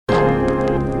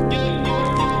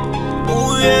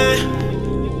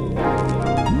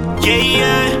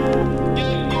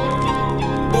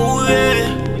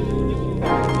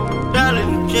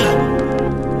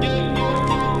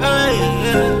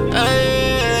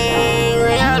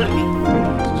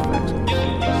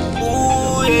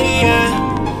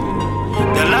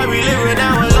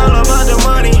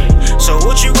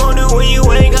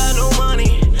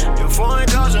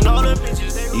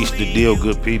the deal,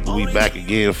 good people? We back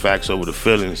again. Facts over the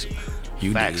feelings.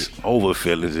 Facts over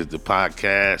feelings is the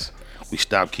podcast. We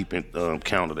stopped keeping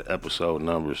count of the episode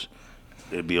numbers.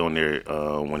 It'll be on there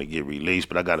when it get released.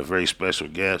 But I got a very special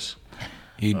guest.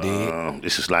 You did.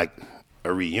 This is like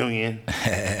a reunion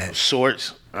of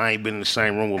sorts. I ain't been in the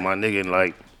same room with my nigga in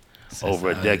like over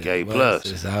a decade plus.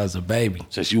 Since I was a baby.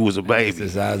 Since you was a baby.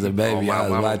 Since I was a baby, I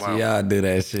was watching y'all do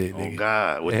that shit, nigga. Oh,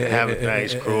 God. With the Having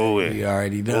Things crew and you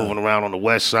already know. Moving around on the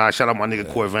west side. Shout out my nigga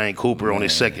Corvain Cooper on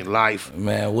his second life.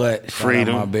 Man, what?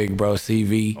 Freedom. Shout out my big bro,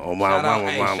 CV. Oh, my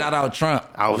mama. Shout out Trump.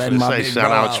 I was going to say, shout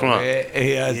out Trump.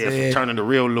 Yeah, for turning the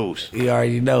real loose. You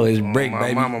already know. It's Bricc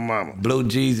Baby. Mama. Blue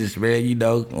Jesus, man. You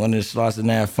know, one of the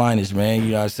Slauson finest, man.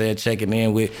 You know what I'm saying? Checking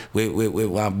in with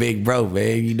my big bro,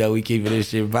 man. You know, we keeping this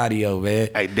shit video, man.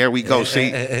 Hey, there we go.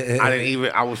 See,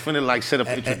 I was finna like set up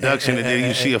an introduction and then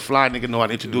you see a fly nigga know how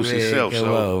to introduce himself.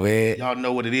 So y'all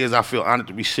know what it is. I feel honored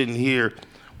to be sitting here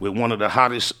with one of the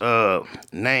hottest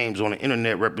names on the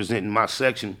internet representing my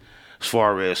section as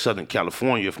far as Southern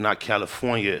California, if not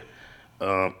California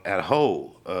at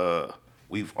whole.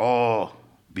 We've all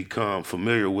become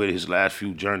familiar with his last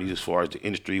few journeys as far as the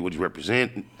industry, what he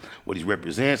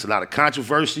represents, a lot of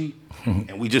controversy,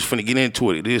 and we just finna get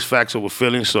into it. It is facts over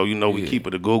feelings, so you know we keep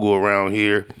it a Google around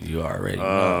here. You already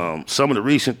know. Some of the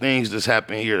recent things that's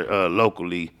happened here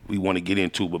locally we want to get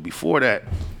into, but before that,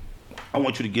 I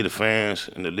want you to give the fans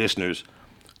and the listeners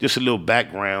just a little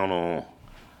background on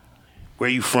where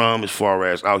you from as far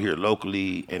as out here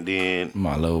locally, and then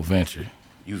my little venture.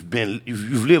 You've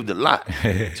lived a lot.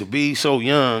 To be so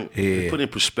young, put in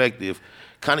perspective,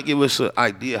 kind of give us an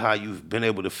idea how you've been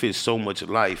able to fit so much of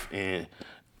life in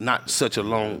not such a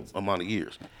long amount of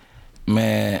years.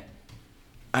 Man,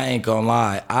 I ain't gonna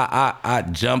lie. I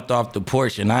jumped off the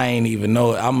porch and I ain't even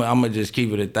know it. I'm gonna just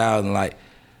keep it 1,000. Like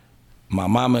my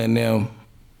mama and them,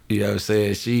 you know what I'm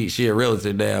saying? She a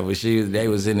realtor now, but they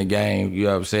was in the game, you know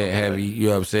what I'm saying, heavy, you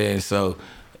know what I'm saying? So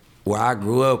where I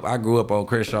grew up on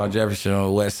Crenshaw and Jefferson on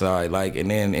the west side, like,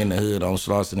 and then in the hood on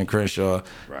Slauson and Crenshaw.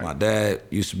 Right. My dad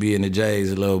used to be in the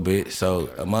J's a little bit, so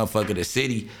a motherfucker, the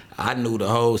city, I knew the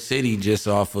whole city just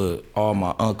off of all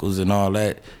my uncles and all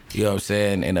that, you know what I'm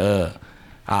saying? And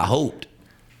I hoped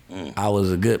I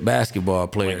was a good basketball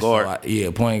player. Point guard.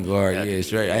 So point guard,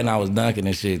 straight. And I was dunking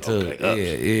and shit too.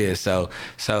 Okay, So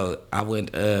I went,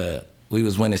 we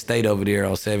was winning state over there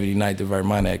on 79th and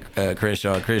Vermont at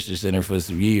Crenshaw Christian Center for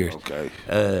some years. Okay.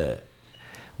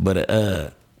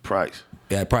 Price.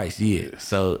 Yeah, Price, yeah.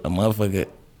 So a motherfucker,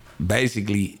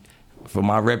 basically, for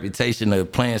my reputation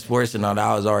of playing sports and all that,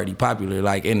 I was already popular,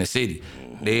 like, in the city.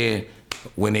 Mm-hmm. Then,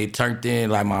 when it turned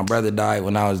in, like, my brother died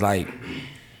when I was, like,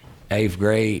 8th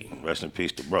grade. Rest in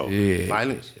peace to bro. Yeah.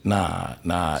 Violence?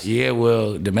 Nah. Yeah,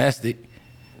 well, domestic.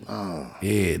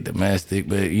 Yeah, domestic,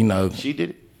 but, you know. She did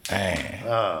it? Man.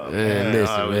 Oh, man.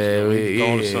 Listen, man.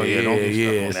 Don't get stuck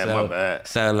on that, my bad.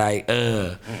 So, like,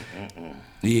 though.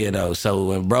 So,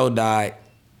 when bro died,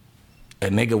 a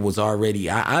nigga was already,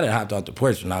 I done hopped off the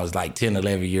porch when I was like 10,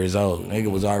 11 years old.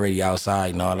 Nigga was already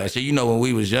outside and all that shit. You know, when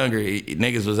we was younger,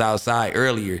 niggas was outside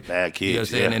earlier. Bad kids, you know what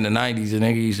I'm saying? In the 90s, a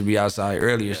nigga used to be outside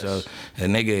earlier. Yes. So, a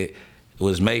nigga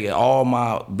was making, all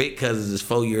my big cousins is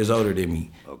 4 years older than me.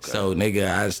 Okay. So, nigga,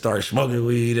 I started smoking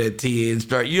weed at 10, you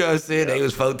know what I'm saying? They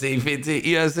was 14, 15,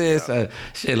 you know what I'm saying? So,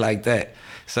 shit like that.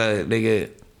 So, nigga,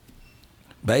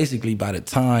 basically by the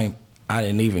time I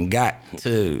didn't even got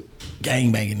to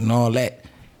gangbanging and all that,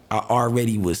 I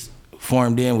already was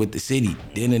formed in with the city.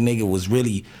 Then the nigga was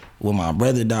really, when my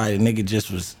brother died, the nigga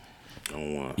just was,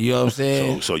 you know what I'm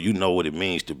saying? So you know what it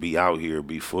means to be out here,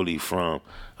 be fully from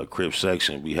a Crip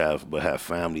section, but have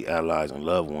family, allies, and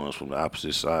loved ones from the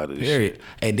opposite side of this shit.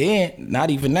 And then, not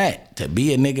even that, to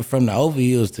be a nigga from the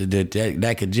overhills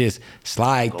that could just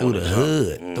slide through the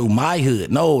hood, through my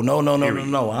hood. No.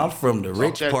 I'm from the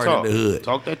rich part of the hood.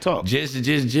 Talk that talk.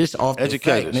 Just off the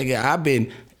fact,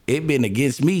 nigga, it been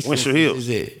against me since Winter Hills.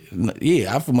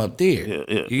 Yeah, I'm from up there.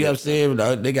 Yeah. You know what I'm saying?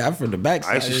 Nigga, I'm from the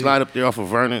backside. I used to slide up there off of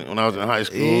Vernon when I was in high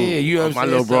school. Yeah, you know what I'm saying?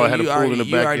 My little bro had a pool in the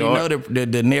backyard. You already know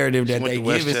the narrative that they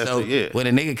give it. So when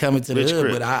a nigga coming to the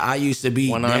hood, but I used to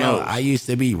be down. I used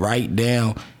to be right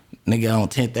down, nigga, on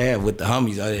 10th Ave with the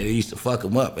homies. They used to fuck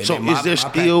them up. And so is there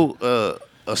still a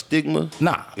stigma?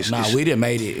 Nah, we didn't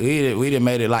made it. We didn't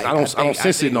made it like I don't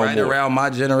sense it no right more. Around my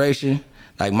generation.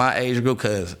 Like my age group,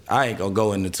 cause I ain't gonna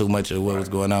go into too much of what was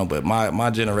going on, but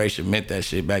my generation meant that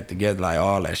shit back together, like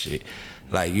all that shit.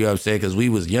 Like, you know what I'm saying? Cause we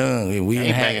was young and we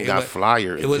didn't have got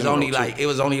flyer. It was only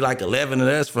like 11 of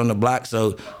us from the block,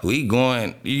 so we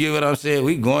going. You get what I'm saying?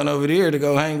 We going over there to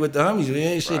go hang with the homies.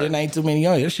 Man, shit, it ain't too many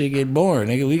young. That shit get boring,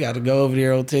 nigga. We got to go over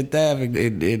there on 10th Ave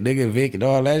and nigga Vic and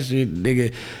all that shit,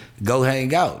 nigga. go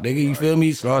hang out, nigga. You feel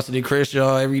me? Slauson and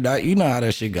Crenshaw every night. You know how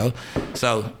that shit go.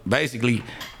 So basically,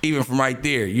 even from right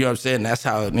there, you know what I'm saying? That's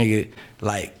how a nigga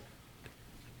like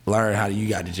learn how you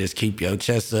got to just keep your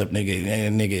chest up, nigga.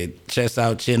 And nigga, chest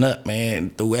out, chin up,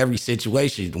 man. Through every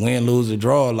situation, win, lose, or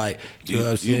draw. Like you know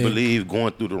what I'm saying? You believe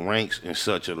going through the ranks in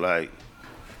such a like,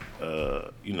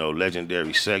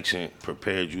 legendary section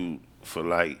prepared you for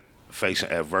like facing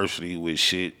adversity with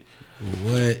shit.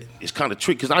 What? It's kind of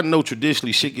tricky because I know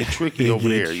traditionally shit get tricky over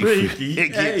there.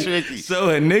 It get tricky. So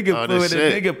a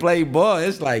nigga play ball,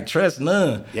 it's like trust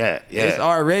none. Yeah. It's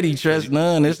already trust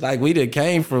none. It's like we done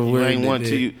came from you where ain't one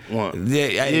till you one.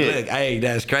 Yeah, look,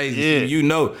 that's crazy. Yeah. You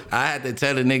know, I had to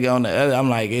tell a nigga on the other. I'm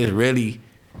like, it's really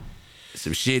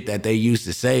some shit that they used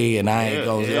to say, and I ain't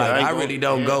gonna I really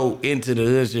don't go into the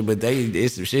hood shit, but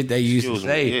it's some shit they used to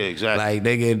say. Yeah, exactly. Like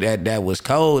nigga, that was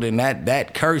cold, and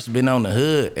that curse been on the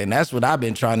hood, and that's what I've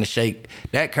been trying to shake.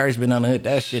 That curse been on the hood.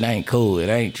 That shit ain't cool. It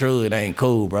ain't true. It ain't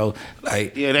cool, bro.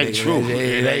 Like it ain't true.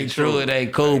 It ain't true. It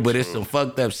ain't cool. But it's some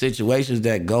fucked up situations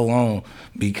that go on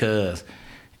because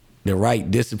the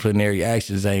right disciplinary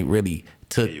actions ain't really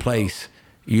took place.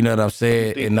 You know what I'm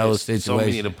saying? In those situations. So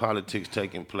many of the politics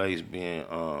taking place being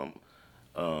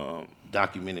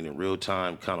documented in real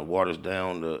time kind of waters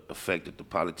down the effect that the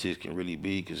politics can really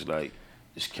be because, like,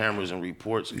 it's cameras and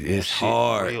reports. It's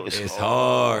hard. It's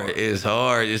hard.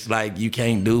 It's like you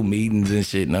can't do meetings and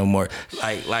shit no more.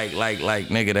 Like,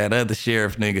 nigga, that other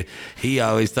sheriff nigga, he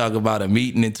always talk about a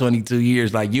meeting in 22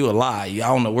 years. Like, you a lie. I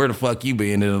don't know where the fuck you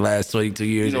been in the last 22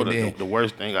 years. You know, the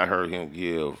worst thing I heard him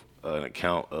give an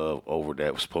account of over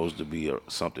that was supposed to be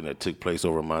something that took place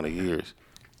over a amount of years.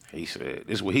 He said,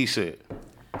 this is what he said.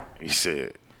 He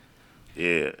said,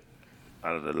 yeah,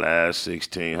 out of the last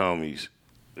 16 homies,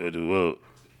 it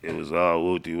was all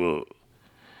whoopty-whoop.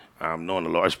 I'm knowing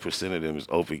the large percent of them is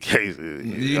open cases.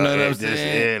 You know what I'm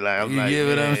saying? You get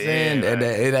what I'm saying? That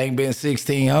it ain't been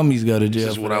 16 homies go to jail.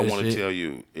 This is what I want to tell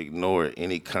you. Ignore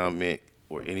any comment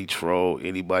or any troll,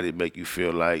 anybody that make you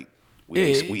feel like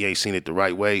we ain't seen it the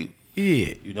right way.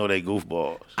 Yeah. You know they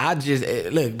goofballs. I just,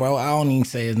 look, bro, I don't even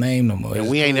say his name no more. And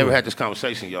we ain't never had this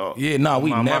conversation, y'all. Yeah, no,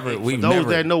 we never. Those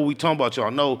that know what we talking about,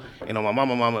 y'all know, my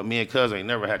mama, me and cuz ain't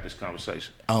never had this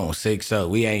conversation. Oh, sick, so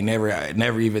we ain't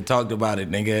never even talked about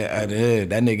it, nigga.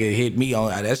 That nigga hit me on,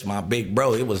 that's my big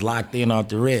bro. It was locked in off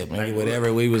the rip, nigga,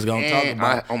 whatever we was gonna talk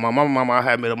about. On my mama, I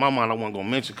had made up my mind I wasn't gonna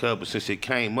mention cuz, but since it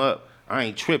came up, I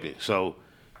ain't tripping, so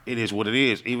it is what it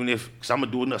is. Even if, cause I'm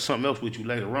gonna do something else with you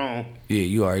later on. Yeah,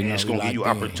 you already know. It's gonna give you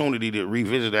opportunity to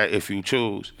revisit that if you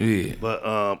choose. Yeah. But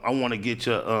I want to get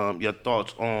your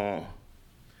thoughts on.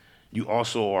 You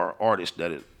also are artists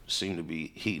that seem to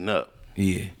be heating up.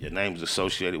 Yeah. Your name's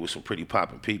associated with some pretty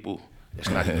popping people. It's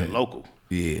not even local.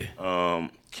 Yeah.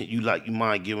 Can you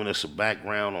mind giving us a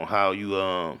background on how you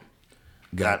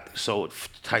got so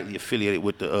tightly affiliated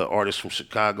with the artists from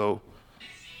Chicago?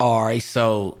 All right,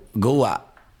 so Guap.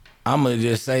 I'm going to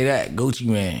just say that. Gucci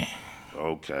Man.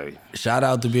 Okay. Shout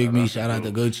out to Big Me. Shout out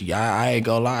to Gucci. I ain't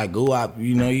going to lie. Guap,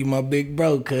 you know you my big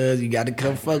bro, cuz you got to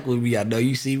come fuck with me. I know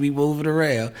you see me moving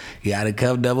around. You got to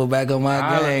come double back on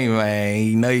my game, man.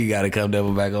 You know you got to come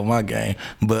double back on my game.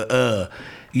 But,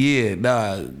 yeah,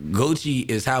 Gucci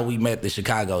is how we met the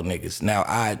Chicago niggas. Now,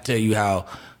 I tell you how,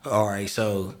 all right,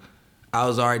 so I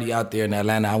was already out there in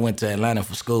Atlanta. I went to Atlanta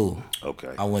for school.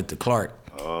 Okay. I went to Clark.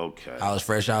 Okay. I was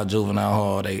fresh out juvenile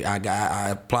hall. I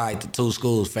applied to 2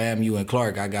 schools, FAMU and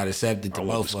Clark. I got accepted to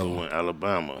both of them. In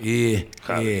Alabama. Yeah.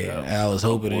 I was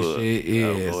hoping and shit.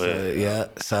 Yeah.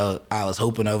 So I was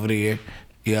hoping over there.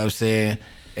 You know what I'm saying?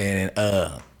 And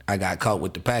I got caught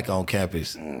with the pack on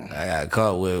campus. I got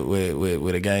caught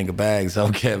with a gang of bags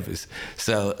on campus.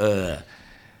 So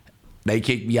they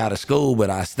kicked me out of school, but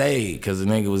I stayed because the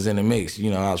nigga was in the mix. You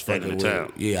know, I was fucking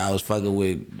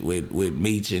with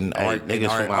Meech and Art.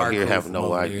 Niggas from out here have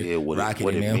no idea what it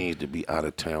them. means to be out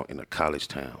of town in a college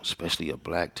town, especially a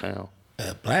black town.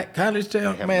 A black college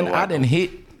town? Man, I didn't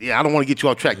hit. Yeah, I don't want to get you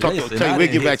off track. We'll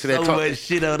get back to that. So much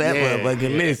shit on that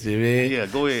motherfucking listen, man. Yeah,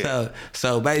 go ahead.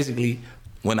 So basically,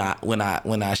 when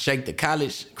I shake the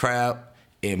college crowd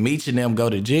and Meech and them go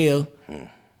to jail,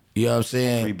 you know what I'm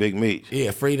saying? Free Big Meech.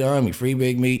 Yeah, free the army, free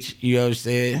Big Meech. You know what I'm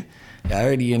saying? I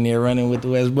already in there running with the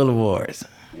West Boulevards.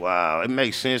 Wow, it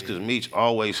makes sense because Meech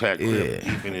always had grip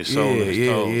deep in his soul and his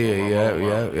toes.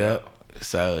 Yeah.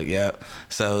 So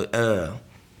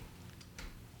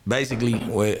basically,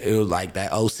 it was like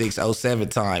that 06, 07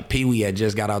 time. Pee Wee had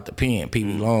just got out the pen. Pee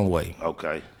Wee Longway.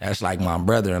 Okay. That's like my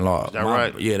brother-in-law. Is that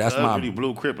right? Yeah, that's my. Really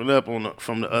blue cripping up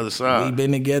from the other side. We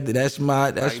been together. That's my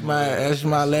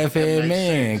left hand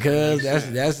man. Cause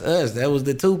that's us. That was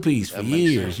the 2-piece for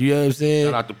years. You know what I'm saying?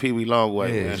 Shout out to Pee Wee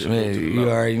Longway, man. You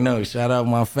already know. Shout out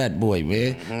my fat boy,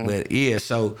 man. Mm-hmm. But yeah,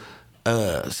 so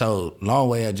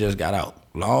Longway had just got out.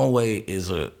 Longway is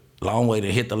a long way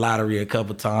to hit the lottery a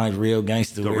couple times. Real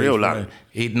gangster. The real lottery.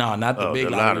 No, not the big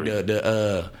lottery.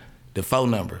 The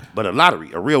phone number. But a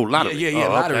real lottery. Yeah,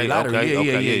 lottery.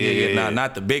 Okay. Yeah.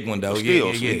 Not the big one though.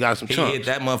 Still, so he got some chunks. He hit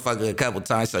that motherfucker a couple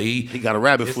times, so he got a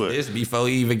rabbit foot. This before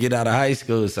he even get out of high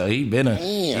school, so he been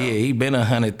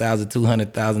 100,000,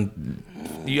 200,000.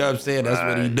 You know what I'm saying? That's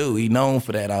what he do. He known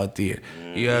for that out there.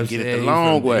 You know what I'm saying? Get it the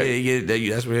long way. Yeah,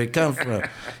 that's where it come from.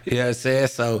 You know what I'm saying?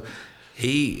 So.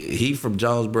 He from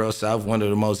Jonesboro South, one of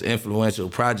the most influential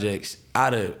projects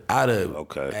out of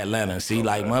Atlanta. See,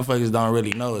 like motherfuckers don't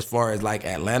really know as far as like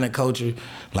Atlanta culture.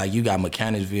 Like you got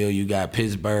Mechanicsville, you got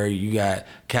Pittsburgh, you got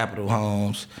Capitol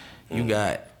Homes, you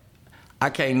got. I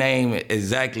can't name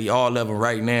exactly all of them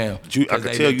right now. I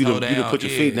can tell you to put your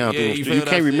feet down. You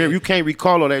can't remember. You can't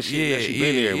recall all that shit that you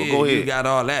been there. But go ahead. You got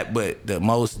all that, but the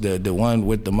one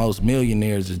with the most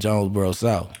millionaires is Jonesboro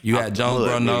South. You got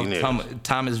Jonesboro North,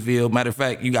 Thomasville. Matter of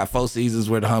fact, you got Four Seasons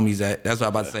where the homies at. That's what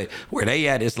I'm about to say. Where they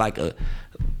at? It's like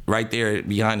right there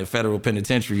behind the federal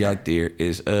penitentiary out there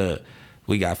is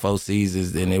we got Four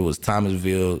Seasons, and it was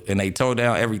Thomasville, and they tore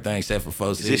down everything except for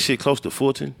Four Seasons. Is this shit close to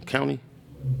Fulton County?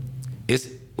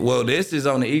 This is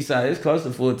on the east side. It's close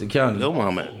to Fulton County. Lil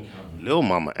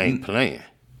Mama ain't playing.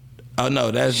 Oh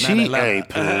no, that's not Atlanta. She ain't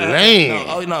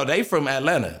playing. No, they from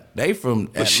Atlanta. They from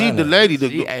Atlanta. But she the lady.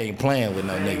 She ain't playing with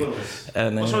no nigga.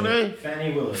 What's her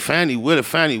name?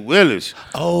 Fannie Willis.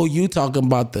 Oh, you talking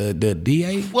about the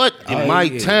DA? What? In my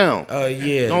town. Oh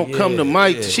yeah. Don't come to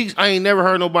my. I ain't never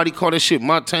heard nobody call this shit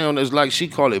my town. It's like she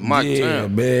call it my town. Yeah,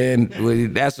 man. Well,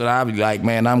 that's what I be like,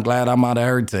 man. I'm glad I'm out of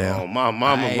her town. Oh, my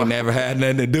mama. I ain't never had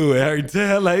nothing to do with her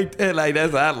town like that. Like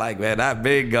that's what I like, man. I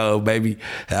been gone, baby.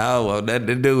 I don't want nothing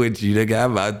to do with you, nigga.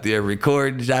 I'm out there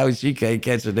recording. She can't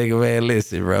catch a nigga, man.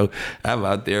 Listen, bro. I'm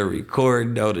out there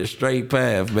recording on the straight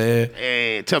path, man.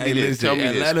 Hey, tell me this.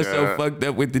 Atlanta's so fucked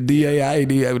up with the DA. I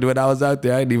ain't even, when I was out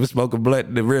there, I ain't even smoke a blunt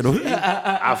in the riddle.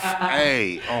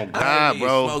 Hey, on God, I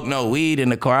bro. Smoke no weed in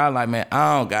the car. I'm like, man,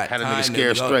 I don't got time. Had a nigga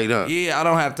scared straight up. Yeah, I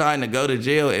don't have time to go to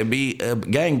jail and be a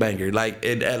gangbanger. Like,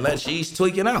 unless she's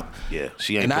tweaking out. Yeah,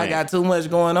 she ain't. And playing. I got too much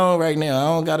going on right now.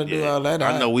 I don't got to do all that.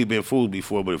 I know we've been fooled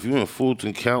before, but if you in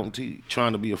Fulton County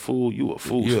trying to be a fool, you a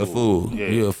fool. You a fool. Yeah.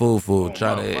 You a fool.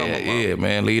 Yeah,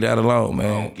 man, leave that alone,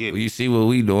 man. You see what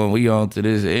we doing? We on to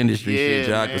this industry shit.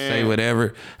 Y'all can say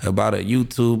whatever about a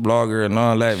YouTube blogger and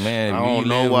all that, man. I don't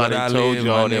know why they told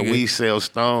y'all that we sell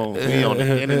stones. We on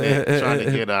the internet trying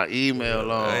to get our email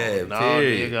on. No,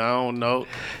 nigga, I don't know.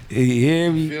 You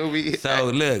hear me? Feel me? So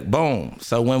look, boom.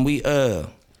 So when we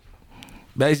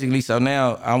basically, so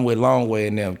now I'm with Longway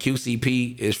and them.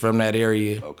 QCP is from that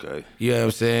area. Okay. You know what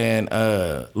I'm saying?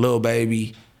 Lil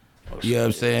Baby. You know what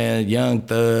I'm saying? Young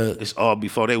Thug. It's all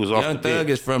before they was off Young the Thug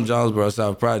bit. is from Jonesboro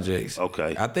South Projects.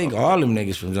 Okay. I think all them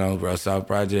niggas from Jonesboro South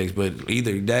Projects, but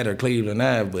either that or Cleveland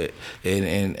Ave. But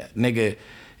and nigga,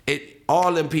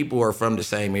 all them people are from the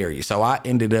same area. So I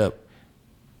ended up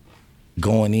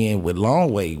going in with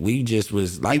Longway. We just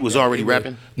was like, he was already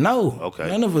rapping? No. Okay.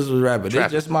 None of us was rapping.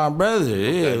 It's just my brother.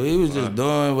 Yeah, we was just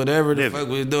doing whatever the fuck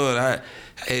we was doing.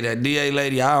 Hey, that DA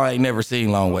lady, I ain't never seen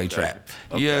Longway trap.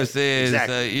 You know what I'm saying?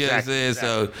 Exactly. So, you know what I'm saying?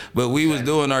 So, but we was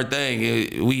doing our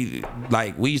thing. We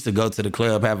used to go to the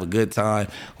club, have a good time.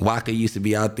 Waka used to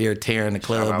be out there tearing the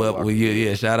club up.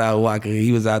 Shout out Waka.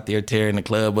 He was out there tearing the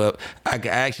club up. I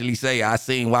can actually say I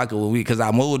seen Waka because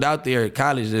I moved out there at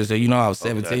college. So I was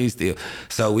 17 still.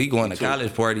 So we going to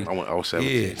college party. I was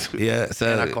 17. Yeah.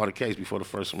 So and I caught a case before the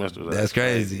first semester. That's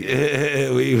crazy.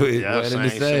 we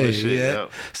the same. Yeah.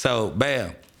 So bam.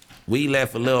 We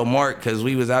left a little mark because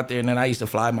we was out there, and then I used to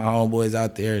fly my homeboys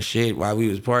out there and shit while we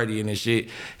was partying and shit.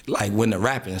 Like when the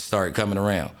rapping started coming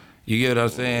around, you get what I'm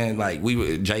saying? Like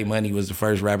J Money was the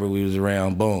first rapper we was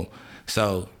around. Boom.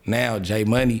 So now J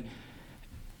Money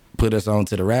put us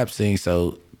onto the rap scene.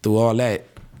 So through all that,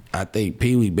 I think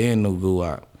Pee Wee been knew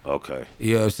Guwap. Okay.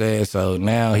 You know what I'm saying? So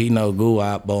now he know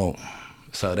Guwap. Boom.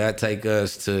 So that take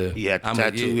us to. He had the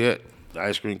tattoo yet? The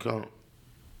ice cream cone.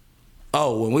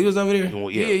 Oh, when we was over there?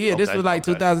 Yeah. This was like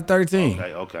 2013.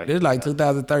 Okay. This was like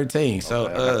 2013. So,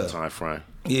 I got the time frame.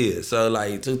 Yeah, so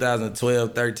like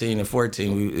 2012, 13, and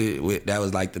 14, that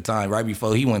was like the time right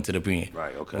before he went to the pen.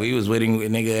 Right, okay. We was with him,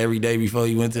 nigga, every day before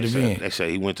he went to the pen. They say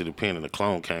he went to the pen and the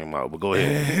clone came out, but go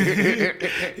ahead.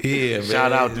 Yeah,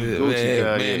 Shout out to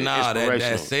Gucci. Man, nah,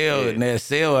 that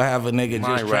cell have a nigga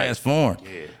just transform.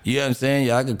 Yeah. You know what I'm saying?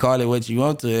 Y'all can call it what you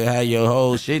want to. Have your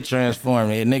whole shit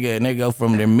transformed. Nigga go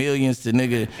from the millions to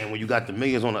nigga. And when you got the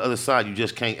millions on the other side, you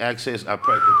just can't access. I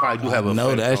probably do have a. I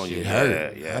know that shit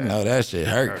hurt. Yeah. I know that shit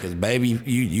hurt because baby,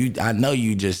 you. I know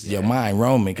you just your mind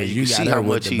roaming because you got see how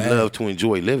much he loved to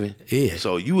enjoy living. Yeah.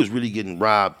 So you was really getting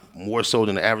robbed more so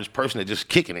than the average person that just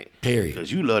kicking it. Period.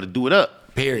 Because you love to do it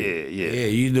up. Period. Yeah.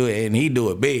 You do it, and he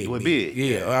do it big. Do it big.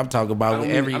 Yeah. I'm talking about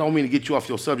I don't mean to get you off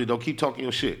your subject. Don't keep talking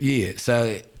your shit. Yeah.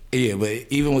 So. Yeah, but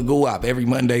even with Go Up, every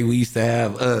Monday we used to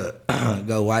have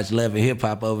go watch Love and Hip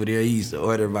Hop over there. He used to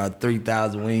order about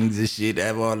 3,000 wings and shit,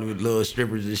 have all the little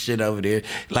strippers and shit over there.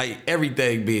 Like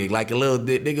everything big. Like a little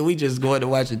nigga, we just going to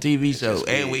watch a TV show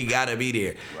and we gotta be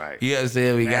there. Right. You know what I'm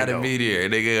saying? We gotta be there,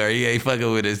 nigga, or he ain't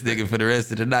fucking with us, nigga, for the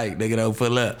rest of the night. Nigga don't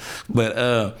pull up.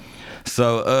 But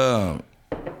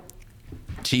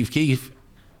Chief Keef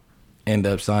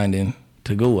ended up signing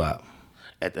to Go Up.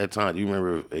 At that time, do you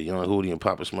remember Young Hootie and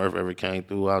Papa Smurf ever came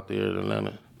through out there in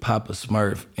Atlanta? Papa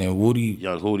Smurf and Woody.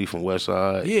 Young Hootie from West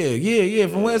Side. Yeah,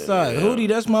 from West Side. Yeah. Hootie,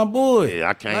 that's my boy. Yeah,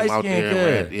 I came out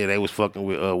there and they was fucking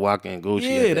with Waka and Gucci.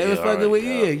 Yeah, they was fucking with,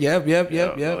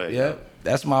 Yep.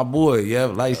 That's my boy.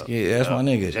 Yep, light skin. That's my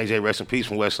nigga. JJ, rest in peace,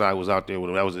 from West Side was out there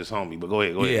with him. That was his homie. But go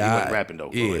ahead. Yeah, he wasn't rapping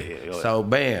though. Yeah. Go ahead. So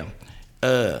bam.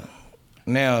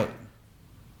 Now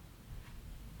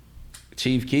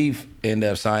Chief Keef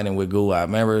ended up signing with Goo Wop.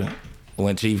 Remember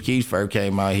when Chief Keef first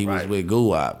came out, he was with Goo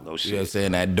Wop. No shit. You know what I'm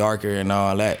saying? That darker and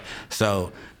all that.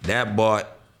 So that brought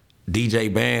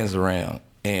DJ Bands around.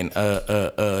 And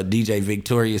DJ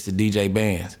Victorious and DJ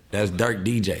Bands. That's Dirk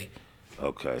DJ.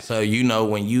 Okay. So you know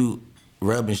when you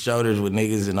rubbing shoulders with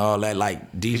niggas and all that,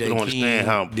 like DJ People don't understand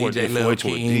how important DJ influential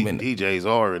DJs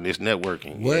are in this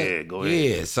networking. What? Yeah, go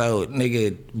ahead. Yeah, so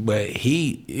nigga, but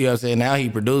he, you know what I'm saying, now he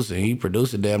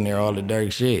producing damn near all the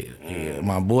Dirk shit. Yeah,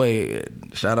 my boy,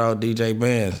 shout out DJ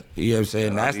Bands. You know what I'm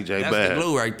saying? That's the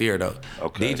glue right there though.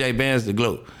 Okay. DJ Bands the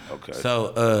glue. Okay.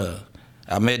 So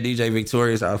I met DJ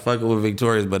Victorious. I was fucking with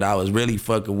Victorious, but I was really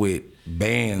fucking with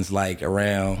Bands like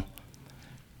around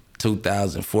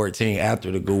 2014,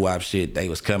 after the Goo Wop shit. They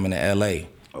was coming to LA.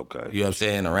 Okay. You know what I'm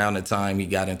saying? Around the time he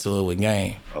got into it with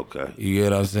Game. Okay. You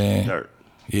get what I'm saying? Dirt.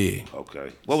 Yeah.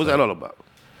 Okay. What was that all about?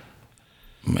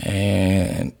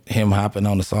 Man, him hopping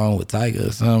on the song with Tyga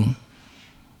or something.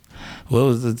 What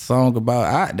was the song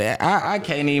about? I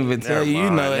can't even tell you.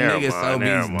 You know, a nigga so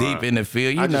deep in the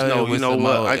field. You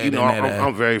know,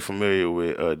 I'm very familiar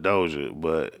with Doja,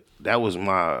 but that was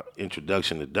my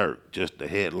introduction to Dirk. Just the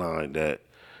headline that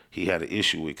he had an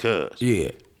issue with Cuz.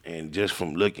 Yeah. And just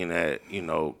from looking at, you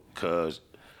know, Cuz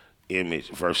image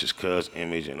versus Cuz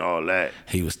image and all that.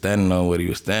 He was standing on what he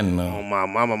was standing on. On my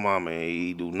mama,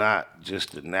 he do not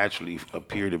just naturally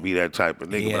appear to be that type of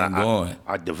nigga. But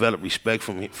I developed respect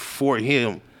for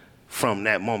him from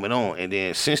that moment on. And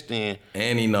then since then.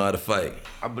 And he know how to fight.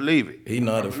 I believe it. He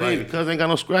know how to fight. Because ain't got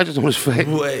no scratches on his face.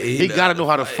 He gotta know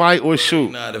how to fight or shoot.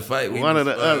 He know how to fight.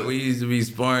 We used to be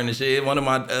sparring and shit. One of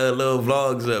my little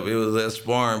vlogs up, it was that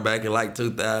sparring back in like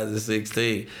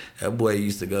 2016. That boy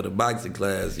used to go to boxing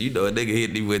class. You know, a nigga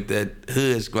hit me with that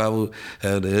hood squabble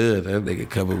of the hood. That nigga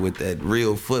coming with that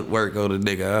real footwork on the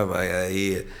nigga. I'm like,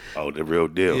 yeah. Oh, the real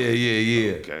deal.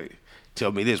 Yeah. Okay.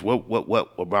 Tell me this. What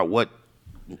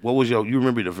was you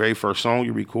remember the very first song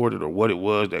you recorded or what it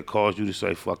was that caused you to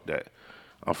say, fuck that,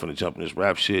 I'm finna jump in this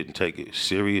rap shit and take it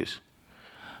serious?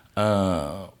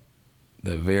 The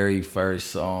very first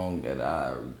song that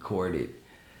I recorded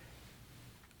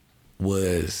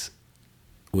was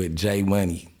with J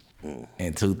Money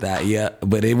in 2000. Yeah,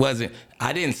 but it wasn't,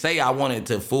 I didn't say I wanted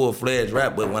to full-fledged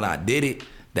rap, but when I did it,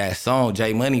 that song,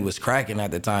 J Money was cracking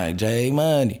at the time. J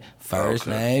Money, first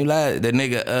name, like the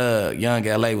nigga Young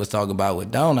LA was talking about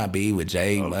with Don't I Be with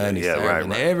J Money,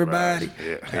 serving everybody.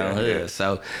 Yeah.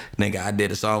 So, nigga, I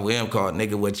did a song with him called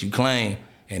Nigga What You Claim.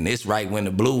 And this right when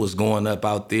the blue was going up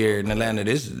out there in Atlanta.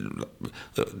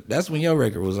 That's when your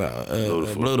record was out.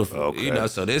 Beautiful. Okay. You know,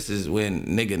 so this is when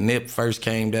nigga Nip first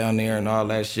came down there and all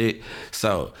that shit.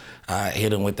 So I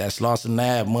hit him with that Slauson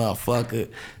Nab, motherfucker.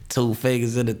 2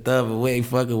 figures in the thumb, and we ain't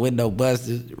fucking with no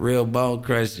busters. Real bone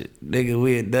crusher. Nigga,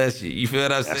 we had dust shit. You feel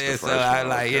what I'm saying? So I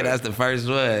like, yeah, that's the first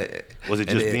one. Was it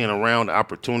just being around the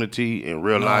opportunity and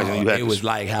realizing you had to... It was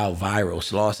like how viral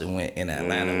Slauson went in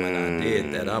Atlanta when I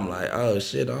did that. I'm like, oh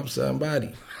shit, I'm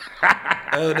somebody.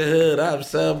 On the hood, I'm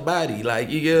somebody. Like,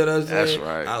 you get what I'm saying? That's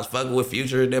right. I was fucking with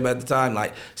Future and them at the time.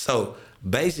 Like, so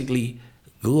basically,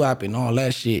 Guap and all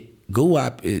that shit.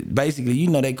 Guap is basically, you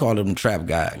know, they call him trap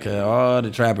guy because all the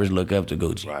trappers look up to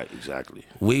Gucci. Right, exactly.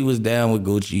 We was down with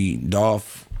Gucci.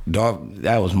 Dolph,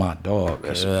 that was my dog.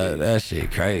 That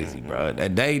shit crazy, bro.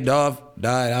 That day Dolph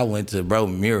died, I went to bro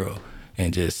mural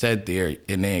and just sat there,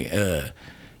 and then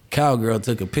Cowgirl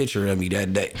took a picture of me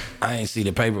that day. I ain't see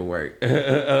the paperwork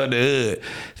on the hood.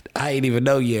 I ain't even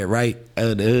know yet, right?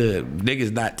 On the hood.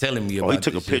 Niggas not telling me about he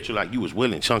took a shit. picture like you was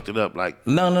willing, chunked it up like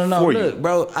No. for Look, you.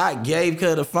 bro, I gave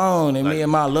Cuz the phone, and me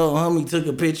and my little homie took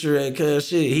a picture at Cuz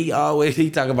shit. He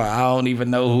talk about, I don't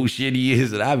even know who shit he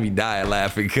is, and I be dying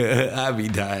laughing, Cuz. I be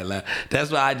dying laughing.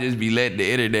 That's why I just be letting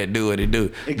the internet do what it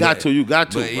do. You got to,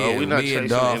 bro. Yeah, We not chasing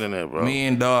the internet, bro. Me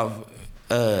and Dolph,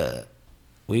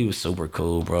 we was super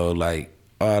cool, bro. Like,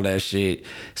 all that shit.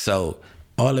 So,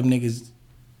 all them niggas,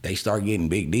 they start getting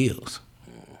big deals.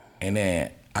 And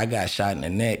then I got shot in the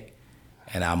neck,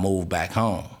 and I moved back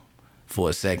home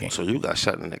for a second. So you got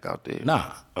shot in the neck out there?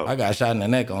 Nah, I got shot in the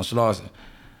neck on Slauson.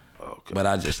 Okay. But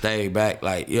I just stayed back.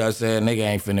 Like, you know what I'm saying? Nigga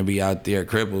ain't finna be out there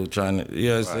crippled trying to, you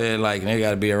know what I'm saying? Like, nigga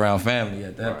gotta be around family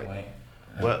at that point.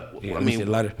 Well, Yeah, I let me see mean,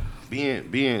 the lighter.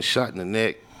 being shot in the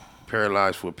neck,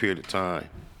 paralyzed for a period of time,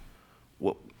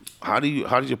 how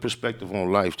does your perspective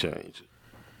on life change?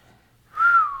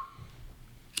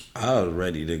 I was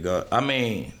ready to go. I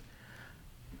mean,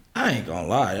 I ain't gonna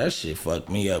lie, that shit fucked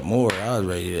me up more. I was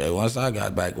ready to, once I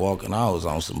got back walking, I was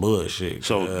on some bullshit.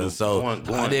 So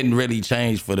I didn't really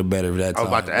change for the better that time. I was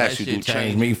about to ask that you, shit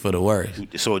changed me for the worse.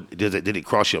 So did it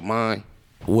cross your mind?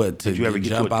 What, to Did you ever get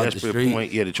jump to a out the desperate street?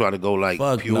 point? Yeah, to try to go like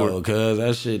Fuck pure. no, cuz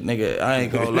that shit, nigga, I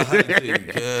ain't gonna lie to you,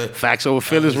 cuz. Facts over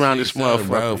feelings around this motherfucker.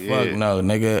 Bro, yeah. fuck no,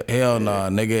 nigga. Hell no,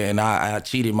 nigga. And I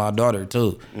cheated my daughter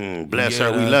too. Bless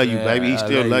her. We love you, baby. He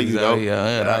still love you, though.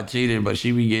 Yeah, I cheated, but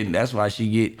she be getting, that's why she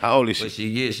get. How old is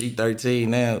she? What she 13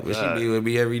 now, but she be with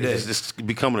me every day. It's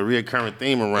becoming a reoccurring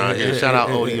theme around here. Shout out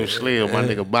Odie Slim, my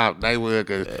nigga Bob. They would,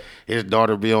 because his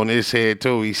daughter be on his head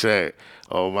too. He said,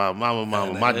 oh, my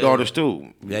mama, my daughters too.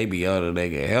 They be older, they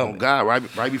can help. Oh, God,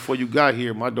 right before you got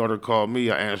here, my daughter called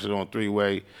me. I answered on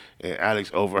three-way, and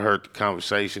Alex overheard the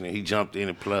conversation, and he jumped in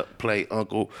and played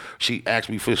Uncle. She asked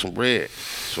me for some bread.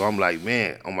 So I'm like,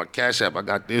 man, on my Cash App, I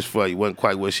got this for you. Wasn't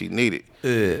quite what she needed.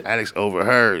 Yeah. Alex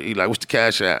overheard. He like, what's the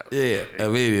Cash App? Yeah,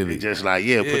 immediately. Just like,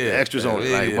 put the extras on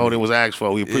it. Like, more than was asked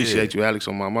for. We appreciate you, Alex,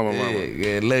 on my mama.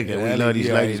 Yeah, look at We love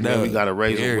these ladies, man. We got to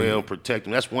raise them Period. well, protect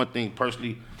them. That's one thing,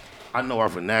 personally. I know our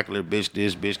vernacular, bitch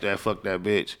this, bitch that, fuck that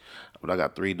bitch. But I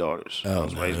got 3 daughters. I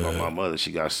was raised by my mother.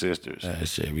 She got sisters. That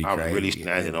shit be I'm crazy. really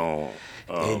standing on.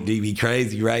 It be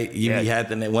crazy, right? You be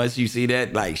having that. Once you see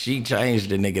that, like, she changed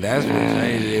the nigga. That's what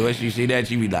changed it. Once you see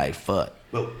that, you be like, fuck.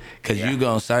 Because you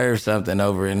gonna serve something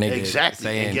over a nigga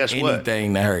saying and guess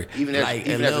anything to her. Even as, like,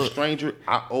 even as a stranger,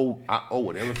 I owe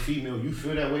whatever female you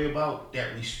feel that way about,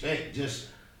 that respect.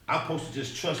 I'm supposed to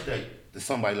just trust that to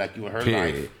somebody like you in her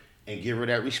life. And give her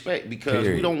that respect, because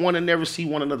we don't want to never see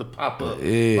one another pop up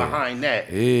behind that,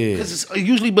 because it's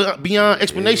usually beyond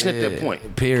explanation at that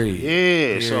point.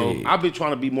 Period. So I've been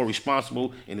trying to be more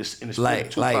responsible in this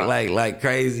like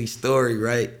crazy story,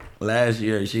 right? Last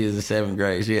year she was in 7th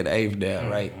grade. She had 8th down,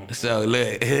 right? So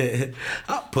look, I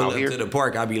pull up to the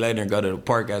park. I be letting her go to the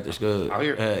park after school. Out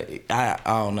here? I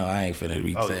don't know. I ain't finna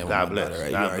be saying God what my bless. daughter,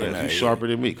 right? God bless. You sharper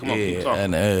than me. Come on, keep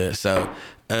talking.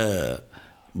 And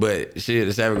but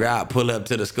shit, the 7th grade, I pull up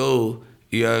to the school.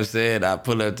 You know what I'm saying? I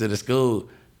pull up to the school.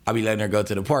 I be letting her go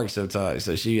to the park sometimes.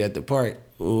 So she at the park.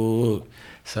 Ooh.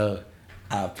 So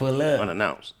I pull up.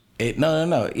 Unannounced.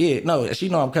 No. Yeah, no. She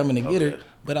know I'm coming to get her.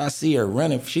 But I see her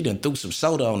running. She done threw some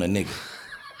soda on the nigga.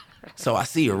 So I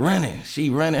see her running. She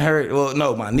running her. Well,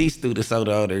 no, my niece threw the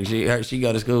soda on her. She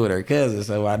go to school with her cousin.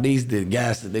 So my niece did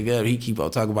gas the nigga up. He keep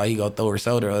on talking about he gonna throw her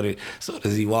soda on her. So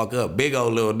does he walk up? Big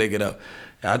old little nigga though.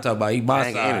 I talk about he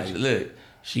my size. Look,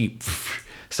 she.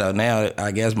 So now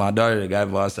I guess my daughter got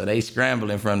involved. So they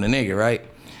scrambling from the nigga, right?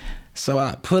 So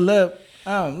I pull up.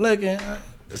 I'm looking.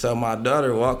 So my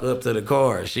daughter walk up to the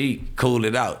car. She cooled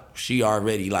it out. She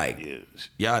already like,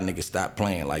 y'all niggas stop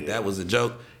playing. Like that was a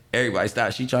joke. Everybody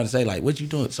stopped. She trying to say like, what you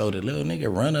doing? So the little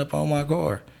nigga run up on my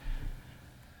car.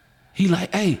 He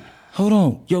like, hey, hold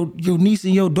on. Your niece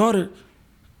and your daughter.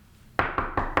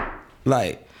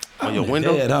 Like. On your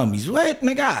window? Dead homies. What,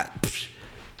 nigga?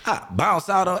 I bounce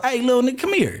out on, hey, little nigga,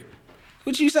 come here.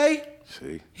 What you say?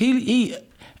 See?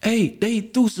 Hey, they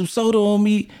threw some soda on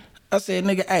me. I said,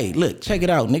 nigga, hey, look, check it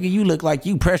out, nigga. You look like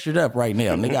you pressured up right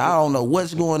now, nigga. I don't know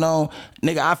what's going on,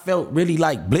 nigga. I felt really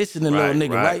like blissing the little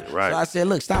nigga, right? So I said,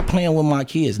 look, stop playing with my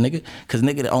kids, nigga, cause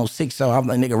nigga on 6, so I'm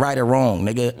like, nigga, right or wrong,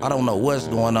 nigga. I don't know what's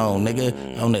going on,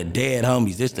 nigga. On the dead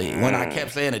homies. When I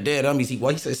kept saying the dead homies,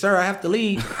 he said, sir, I have to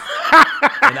leave.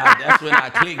 And that's when I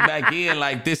clicked back in,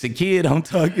 like, this a kid I'm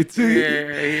talking to.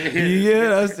 You know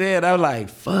what I'm saying? I'm like,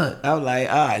 fuck. I'm like,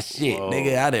 shit,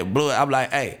 nigga, I done blew it. I'm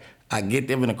like, hey, I get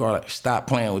them in the car, like, stop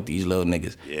playing with these little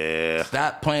niggas. Yeah.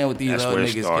 Stop playing with these little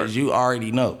niggas, because you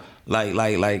already know.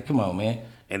 Like, come on, man.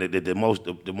 And the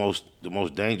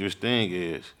most dangerous thing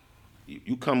is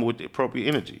you come with the appropriate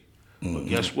energy. But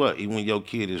guess what? Even when your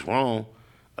kid is wrong,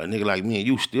 a nigga like me and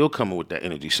you still coming with that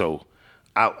energy. So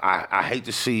I hate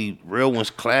to see real ones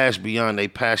clash beyond their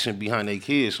passion behind their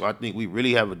kids. So I think we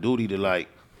really have a duty to, like,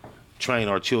 train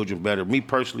our children better. Me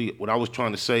personally, what I was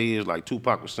trying to say is, like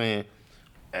Tupac was saying,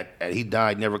 at he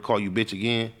died, never call you bitch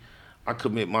again. I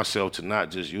commit myself to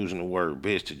not just using the word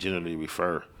bitch to generally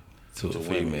refer to a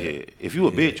female. Yeah. If you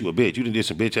a bitch, you a bitch. You done did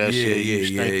some bitch ass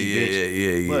shit.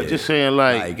 Yeah. But just saying,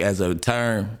 like as a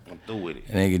term, I'm through with it.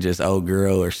 Nigga just old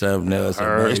girl or something else.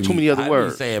 There's too many other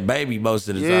words. I be saying baby most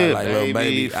of the time, like little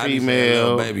baby,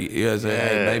 female, little baby. You know what I'm saying?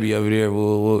 Hey, baby over there,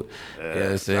 woo. You know what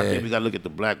I'm saying? I think we gotta look at the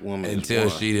black woman until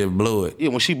she didn't blew it. Yeah,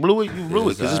 when she blew it, you blew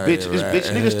it, because it's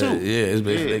bitch niggas too. Yeah, it's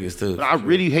bitch niggas too. But I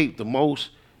really hate the most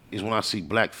is when I see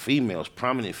black females,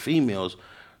 prominent females,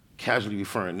 casually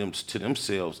referring them to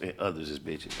themselves and others as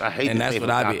bitches. I hate and that.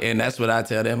 That's what I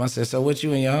tell them. I said, so what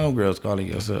you and your homegirls calling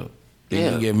yourself?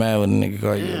 You get mad when a nigga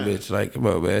call you a bitch. Like, come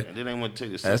on, man. And then they want to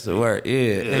take this. That's the word. Yeah.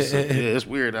 It's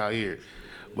weird out here.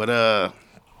 But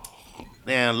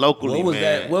man, locally,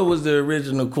 what was the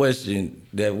original question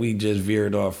that we just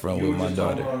veered off from with my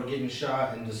daughter? About getting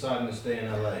shot and deciding to stay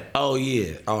in LA. Oh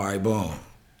yeah. All right, boom.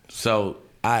 So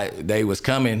they was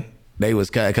coming,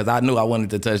 because I knew I wanted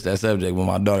to touch that subject with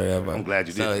my daughter. I'm glad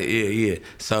you did. Yeah.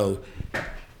 So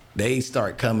they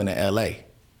start coming to LA,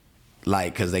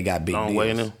 like, because they got big Long deals. way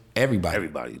in them?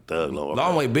 Everybody. Thug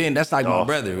Long way Ben, that's like my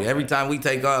brother. Every time we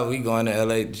take off, we going to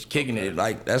LA just kicking it.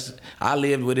 Like, I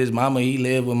lived with his mama, he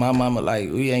lived with my mama. Like,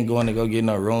 we ain't going to go get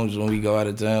no rooms when we go out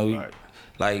of town.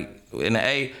 Like, in the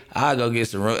A, I go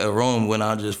get a room when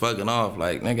I'm just fucking off.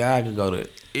 Like, nigga, I could go to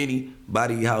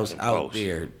anybody's house out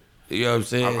there. You know what I'm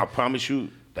saying? I promise you,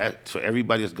 that for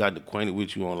everybody that's gotten acquainted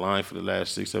with you online for the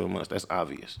last 6-7 months, that's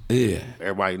obvious. Yeah.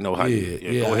 Everybody know how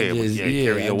you go ahead.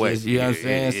 Carry your way. You know what I'm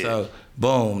saying? Yeah. So,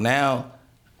 boom, now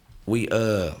we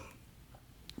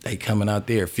they coming out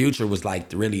there. Future was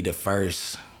like really the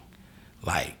first,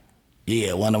 like,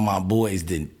 one of my boys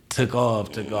took off.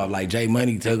 Like J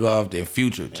Money took off, then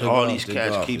Future took off. All these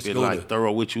cats keep it like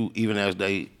thorough with you, even as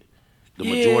the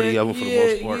majority of them for the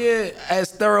most part. Yeah,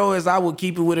 as thorough as I would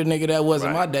keep it with a nigga that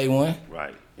wasn't my day one.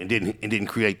 Right. And didn't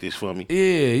create this for me. Yeah,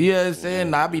 you know what I'm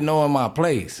saying? I be knowing my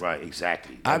place. Right,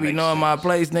 exactly. I be knowing my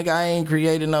place, nigga. I ain't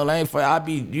creating no lane for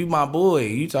you my boy.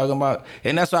 You talking about,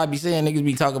 and that's why I be saying niggas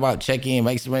be talking about check in,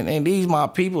 make some, and these my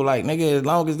people, like, nigga, as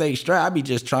long as they straight, I be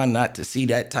just trying not to see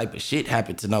that type of shit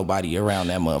happen to nobody around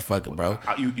that motherfucker, bro.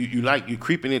 You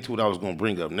creeping into what I was gonna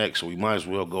bring up next, so we might as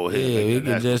well go ahead. Yeah, we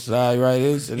can just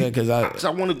because I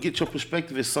want to get your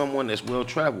perspective as someone that's well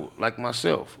traveled, like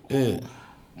myself. Yeah.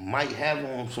 Might have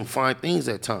on some fine things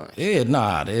at times. Yeah,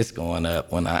 nah, this going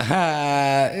up when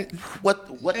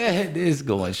what? This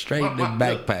going straight in the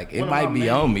backpack. It might be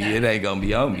on me. It ain't gonna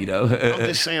be on me though. I'm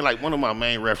just saying, like, one of my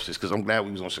main references, because I'm glad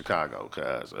we was on Chicago,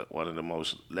 because one of the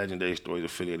most legendary stories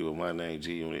affiliated with my name,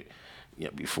 G Unit. Yeah,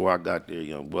 before I got there,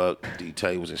 Young Buck,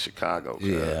 D-Tay was in Chicago.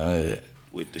 Yeah.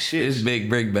 With the shit. It's Big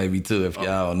Bricc Baby too, if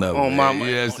y'all don't know. On my, you know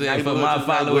what I'm saying? For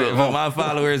my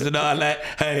followers and all that.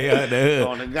 Hey, on the hood.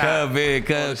 On the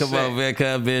guy. Come on, man.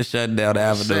 Come in, shutting down the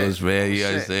avenues, man. You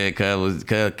know what I'm saying? Cuz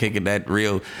kicking that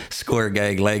real score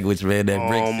gang language, man. That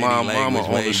Brick City my language.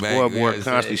 Mama on the scoreboard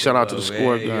constantly. Shout out to the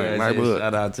score gang.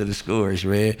 Shout out to the scores,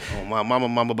 man. Oh, my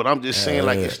mama. But I'm just saying,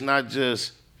 like, it's not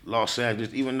just Los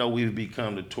Angeles. Even though we've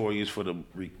become notorious for the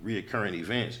reoccurring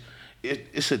events,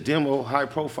 it's a demo, high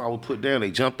profile, was put down.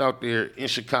 They jumped out there in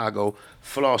Chicago,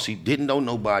 flossy, didn't know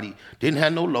nobody, didn't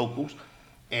have no locals.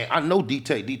 And I know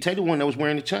D-Tay. D-Tay the one that was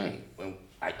wearing the chain.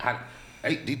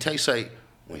 D-Tay say,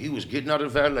 when he was getting out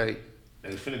of valet, they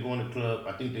was finna go in the club.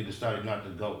 I think they decided not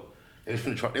to go. They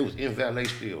was in valet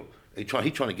still. He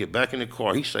trying to get back in the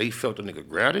car. He say he felt the nigga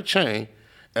grab the chain.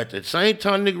 At the same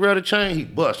time the nigga grabbed the chain, he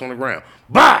bust on the ground.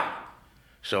 Bah!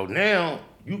 So now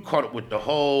you caught up with the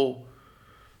whole,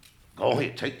 go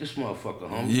ahead, take this motherfucker,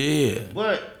 homie. Yeah.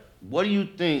 But what do you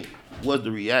think was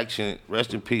the reaction?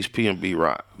 Rest in peace, P&B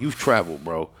Rock. You've traveled,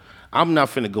 bro. I'm not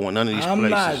finna go in none of these places. I'm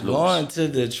not going to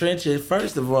the trenches.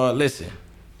 First of all, listen.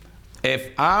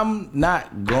 If I'm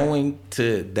not going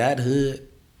to that hood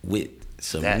with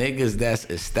some niggas that's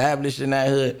established in that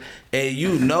hood, and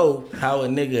you know how a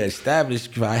nigga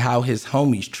established by how his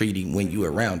homies treat him when you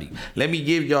around him. Let me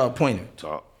give y'all a pointer.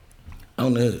 Talk.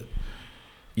 On the hood.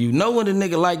 You know when a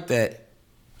nigga like that,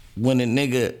 when a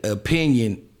nigga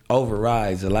opinion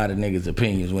overrides a lot of niggas'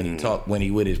 opinions when he talk, when he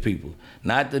with his people.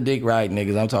 Not the dick ride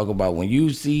niggas. I'm talking about when you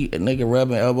see a nigga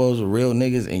rubbing elbows with real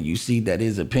niggas and you see that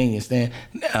his opinion stand.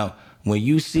 Now, when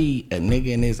you see a nigga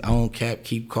in his own cap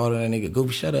keep calling a nigga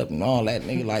goofy, shut up and all that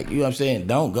nigga, like, you know what I'm saying?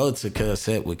 Don't go to Cuz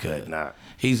set with Cuz. Nah.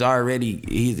 He's already,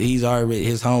 his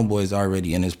homeboy's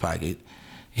already in his pocket.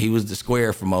 He was the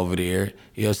square from over there.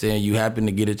 You know what I'm saying? You happen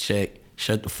to get a check,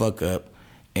 shut the fuck up.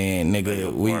 And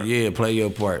nigga, play your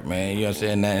part, man. You know what I'm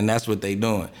saying? And that's what they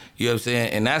doing. You know what I'm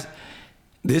saying? And that's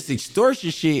this extortion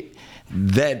shit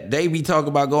that they be talking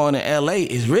about going to LA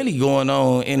is really going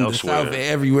on in the South and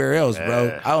everywhere else,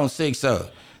 bro. I don't think so.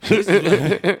 Cause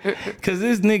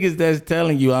there's niggas that's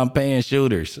telling you I'm paying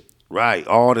shooters. Right,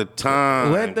 all the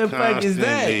time. What the fuck is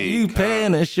that? You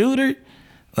paying a shooter?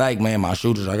 Like, man, my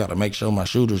shooters, I gotta make sure my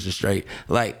shooters are straight.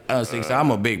 Like,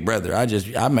 I'm a big brother.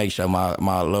 I make sure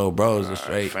my little bros are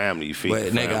straight. Family, you feed But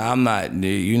the nigga,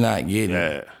 family. you're not getting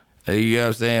it. You know what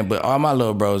I'm saying? But all my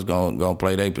little bros gonna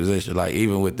play their position. Like,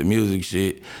 even with the music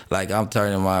shit, like, I'm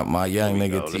turning my young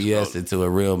nigga TS into a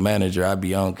real manager. I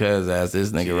be on Cuz ass.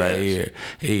 This nigga right here.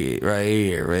 He right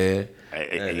here, man.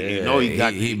 You know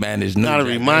he managed. Gotta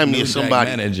remind me of somebody.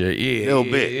 Manager, yeah, little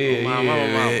bit.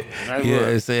 Yeah. You know what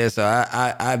I'm saying? So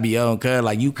I be on Cuz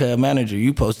like, you Cuz manager. You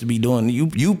supposed to be doing. You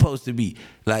supposed to be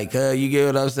like Cuz. You get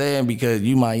what I'm saying? Because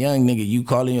you my young nigga. You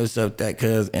calling yourself that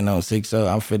Cuz, and on 6-0,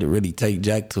 I'm finna really take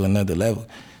Jack to another level.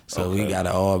 So we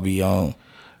gotta all be on.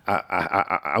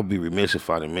 I'll be remiss if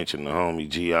I didn't mention the homie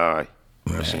G.I.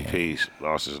 Rest in peace.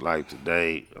 Lost his life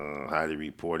today. Highly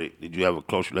reported. Did you have a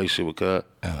close relationship with Cuz?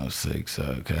 Oh,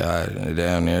 6-0. Okay.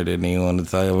 Down there didn't even want to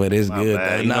talk about it. It's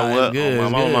good. You know what? My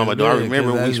mama, I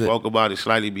remember we spoke about it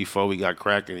slightly before we got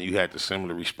cracking, and you had the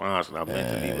similar response, and I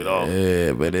meant to leave it off.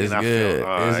 Yeah, but it's good.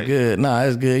 It's good. Nah,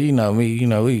 it's good. You know me. You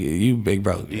know you big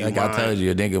bro. Like I told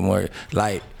you, a nigga more.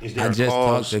 Like, I just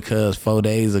talked to Cuz 4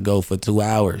 days ago for 2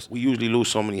 hours. We usually lose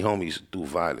so many homies through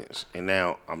violence, and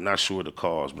now I'm not sure the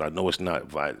cause, but I know it's not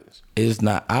violence. It's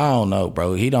not. I don't know,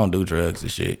 bro. He don't do drugs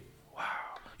and shit.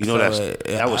 You know,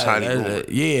 that was highly rumored.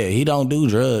 Yeah, he don't do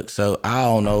drugs, so I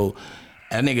don't know.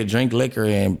 That nigga drink liquor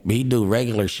and he do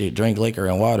regular shit, drink liquor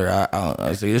and water.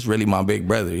 I see, this really my big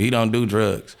brother. He don't do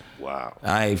drugs. Wow.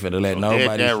 I ain't finna let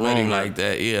nobody split him like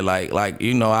that. Yeah, like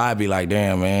you know, I'd be like,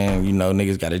 damn, man, you know,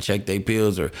 niggas gotta check their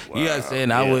pills or, you know what I'm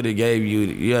saying? I would've gave you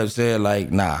know what I'm saying?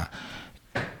 Like, nah.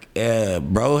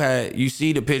 Bro you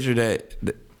see the picture that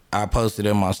I posted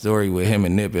in my story with him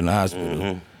and Nip in the hospital.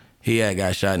 Mm-hmm. He had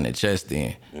got shot in the chest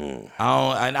then.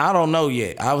 I don't know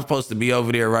yet. I was supposed to be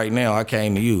over there right now. I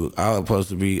came to you. I was supposed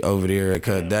to be over there at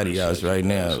Cuz Daddy house right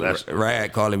now.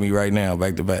 Rad calling me right now,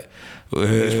 back to back.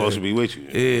 He's supposed to be with you.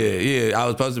 Yeah. I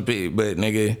was supposed to be, but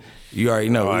nigga, you already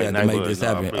know we had to make this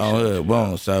happen on hood.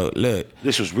 Boom. So look,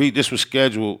 this was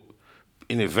scheduled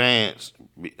in advance.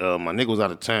 My nigga was out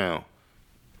of town.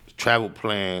 Travel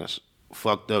plans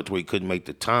fucked up to where he couldn't make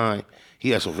the time.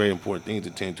 He had some very important things to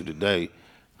tend to today.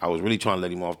 I was really trying to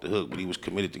let him off the hook, but he was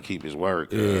committed to keep his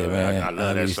word. Yeah, man. I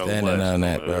love that so much. Standing on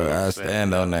that, bro. I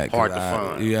stand on that. Hard to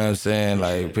find. You know what I'm saying?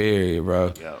 Like, period,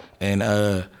 bro. Yeah.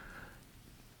 And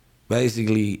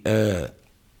basically,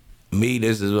 me,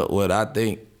 this is what I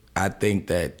think. I think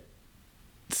that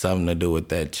something to do with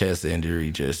that chest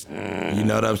injury, just, you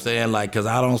know what I'm saying? Like, because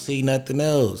I don't see nothing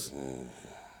else.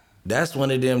 That's one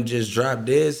of them just drop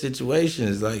dead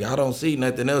situations. Like, I don't see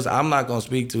nothing else. I'm not going to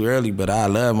speak too early, but I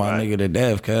love my nigga to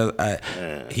death because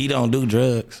he don't do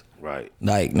drugs. Right.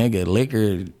 Like, nigga,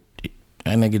 liquor, that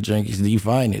nigga drink his the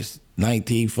finest.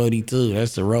 1942.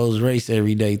 That's the Rolls Royce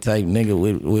everyday type nigga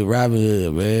with Robin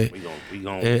Hood, man. We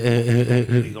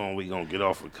gonna get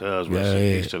off with Cuz. Rest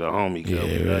in peace to the homie, Cuz.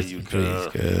 We love you,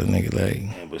 Cuz. Nigga,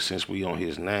 like. But since we on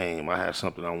his name, I have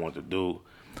something I want to do.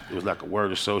 It was like a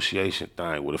word association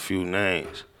thing with a few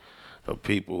names of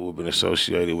people who have been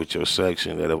associated with your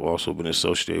section that have also been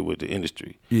associated with the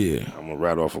industry. Yeah. I'm going to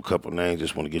rattle off a couple names.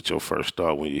 Just want to get your first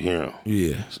thought when you hear them.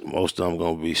 Yeah. So most of them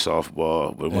going to be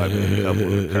softball, but it might be a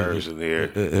couple of curves in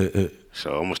there.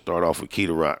 So I'm going to start off with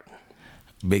Keita Rock.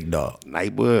 Big Dog.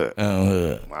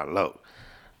 Nightbud. Malo.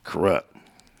 Corrupt.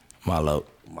 Malo.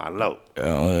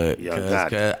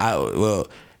 Young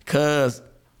Cuz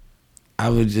I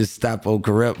would just stop on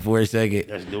Corrupt for a second.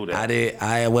 Let's do that.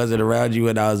 I wasn't around you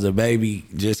when I was a baby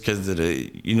just because of the,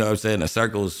 you know what I'm saying, the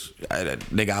circles.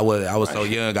 Nigga, I was so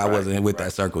young, I wasn't with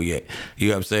that circle yet. You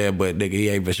know what I'm saying? But nigga, he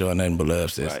ain't been showing nothing but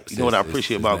love since. You know what I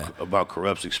appreciate about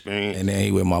Corrupt's experience? And then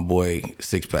he with my boy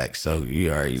Six Pack, so you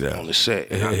already know. On the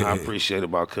set. And I appreciate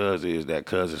about Cuz is that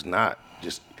Cuz is not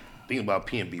just thinking about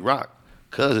P&B Rock.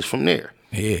 Cuz is from there.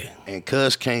 Yeah. And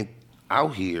Cuz came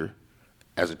out here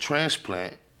as a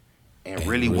transplant and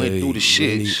really went through the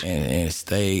shits. And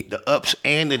stayed. The ups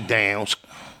and the downs.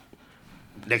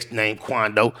 Next name,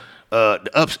 Quando. The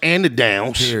ups and the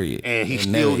downs. Period. And he's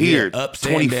still here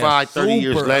 25, 30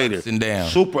 years later. Ups and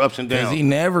downs. Super ups and downs. Because he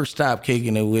never stopped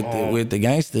kicking it with the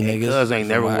gangster niggas. Cuz ain't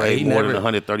never weighed more than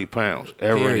 130 pounds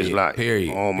ever in his life.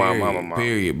 Period. Oh, my mama.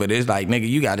 Period. But it's like, nigga,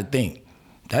 you got to think.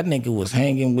 That nigga was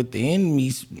hanging with the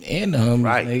enemies and the homies,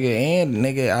 right. nigga. And,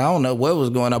 nigga, I don't know what was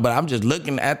going on, but I'm just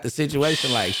looking at the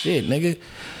situation like, shit, nigga.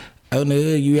 Oh, no,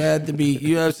 you had to be,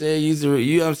 you know what I'm saying? You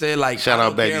know what I'm saying? Like, shout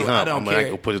out Baby Hump. I I'm not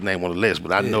going to put his name on the list,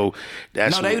 but I know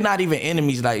that's... No, they not even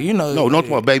enemies, like, you know. No, not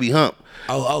about Baby Hump.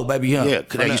 Oh, Baby Hump. Yeah,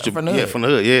 cause they used to, from the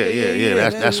hood. Yeah.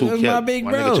 That's who kept my big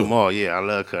bro. Nigga Jamal. Yeah, I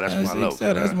love Cuz. That's my love.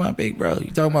 That's my big bro.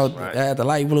 You talking about the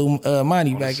light blue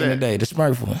money back in the day, the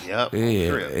Smurf one. Yep.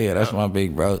 Yeah, that's my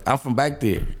big bro. I'm from back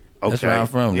there. Okay. That's where I'm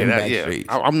from. Yeah.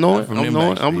 I'm knowing.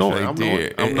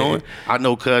 I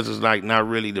know Cuz is like not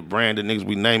really the brand of niggas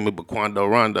we name it, but Quando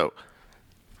Rondo.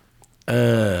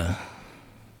 You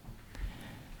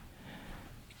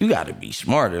gotta be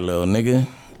smarter, little nigga.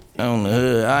 On the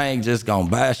hood, I ain't just gonna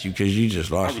bash you because you just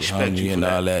lost your homie and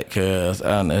all that. Cuz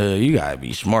on the hood, you gotta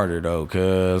be smarter though.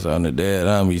 Cuz on the dead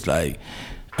homies, like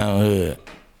on the hood,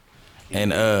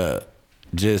 and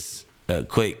just a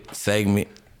quick segment.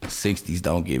 60s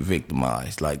don't get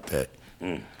victimized like that.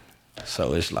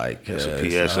 So it's like it's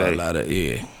a PSA. A lot of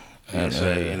PSA.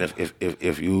 And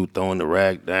if you throwing the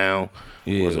rag down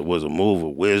was a move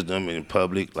of wisdom in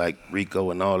public, like Rico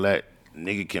and all that.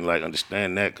 Nigga can like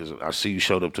understand that because I see you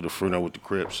showed up to the funeral with the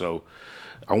Crip. So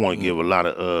I want to give a lot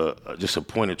of just a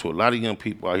pointer to a lot of young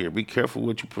people out here. Be careful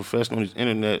what you profess on these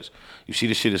internets. You see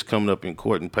the shit is coming up in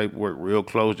court and paperwork real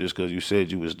close just because you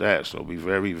said you was that. So be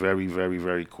very, very, very,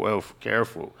 very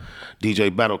careful.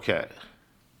 DJ Battlecat.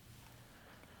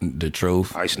 The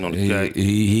truth. Icing on the cake.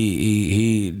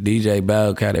 He DJ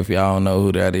Battlecat. If y'all don't know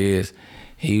who that is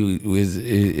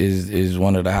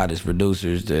one of the hottest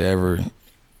producers to ever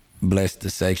bless the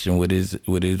section with his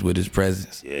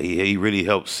presence. Yeah, he really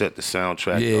helped set the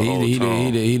soundtrack. Yeah, the whole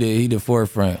tone. He the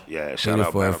forefront. Yeah, shout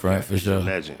out forefront for sure.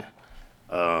 Legend.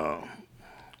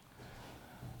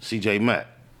 CJ Mack.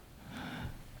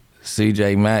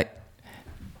 CJ Mack,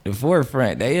 the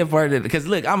forefront. They a part of it. Because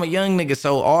look, I'm a young nigga,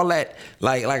 so all that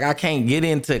like I can't get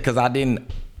into because I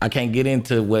can't get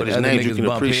into what his other name, niggas you can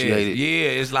bump appreciate heads. it.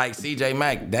 Yeah, it's like CJ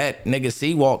Mack. That nigga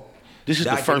C-Walk. This is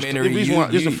the first. This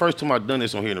is the first time I've done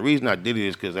this on here. And the reason I did it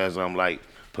is because as I'm like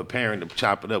preparing to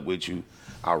chop it up with you,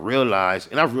 I realized,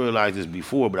 and I've realized this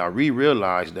before, but I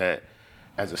realized that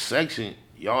as a section,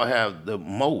 y'all have the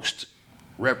most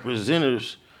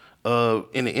representatives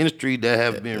in the industry that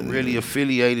have been really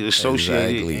affiliated,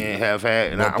 associated, and have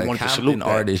had. And I wanted to salute that.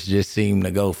 Artists just seem to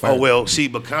go first. Oh well, see,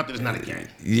 but Compton is not a gang.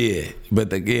 Yeah,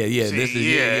 but You're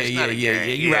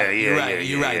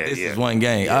right. This is one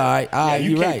gang. All right.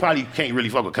 You probably can't really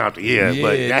fuck with Compton.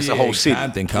 But that's a whole city.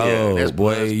 Compton cold, that's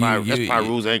boy. That's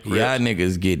Pyru's and Crips. Y'all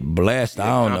niggas get blessed. I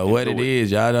don't know what it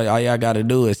is. All y'all gotta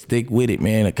do is stick with it,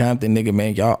 man. A Compton nigga,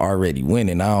 man, y'all already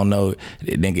winning. I don't know.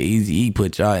 That nigga Eazy-E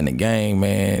put y'all in the game,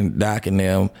 man. Doc and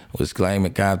them was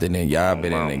claiming Compton, and y'all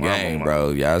been in the game, bro.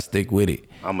 Y'all stick with it.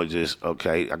 I'ma just I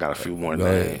got a few more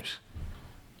names.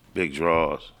 Big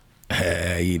Draws.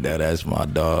 You know that's my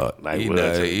dog. That's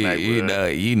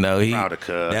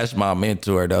my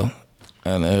mentor though.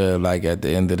 And like at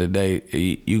the end of the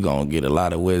day, you gonna get a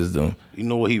lot of wisdom. You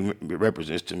know what he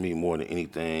represents to me more than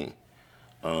anything?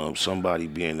 Somebody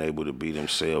being able to be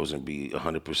themselves and be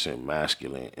 100%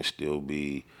 masculine and still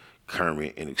be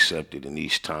current and accepted in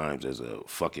these times as a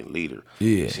fucking leader.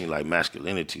 Yeah. It seems like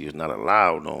masculinity is not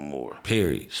allowed no more.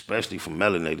 Period. Especially for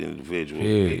melanated individuals,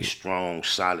 big, strong,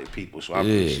 solid people. So I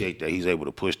appreciate that he's able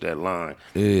to push that line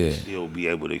and still be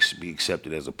able to be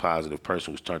accepted as a positive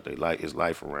person who's turned his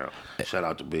life around. Shout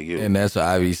out to Big U. And that's what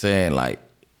I be saying, like,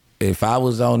 If I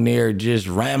was on there just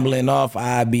rambling off,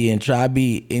 I'd be in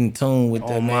tune with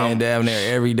that man down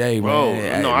there every day, bro.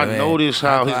 man. No, I notice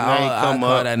how his name come I up.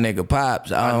 call that nigga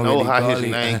Pops. I know how his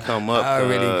name come up. I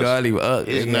already call him up.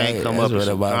 His name come up in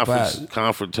some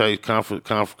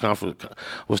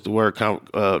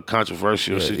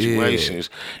controversial situations,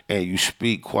 and you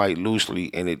speak quite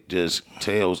loosely, and it just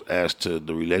tells as to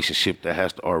the relationship that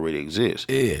has to already exist.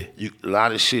 Yeah. A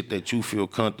lot of shit that you feel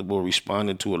comfortable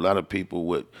responding to, a lot of people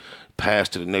would pass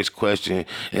to the next question.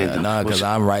 Because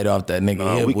I'm right off that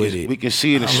nigga hip with it. We can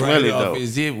see it and smell it, though.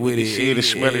 His hip with it. See it and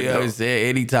smell it, though.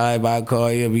 Anytime I call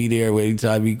him, he there.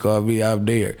 Anytime he call me, I'm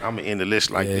there. I'm going to end the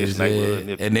list like this. Neighborhood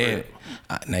Nip. And then,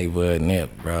 neighborhood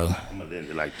Nip, bro. I'm going to end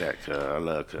it like that, cuz. I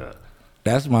love cuz.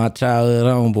 That's my childhood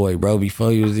homeboy, bro,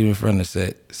 before he was even from the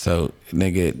set. So,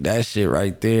 nigga, that shit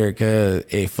right there, cuz,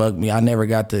 it fucked me. I never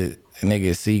got to,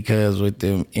 nigga, see cuz with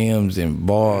them M's and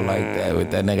ball like that with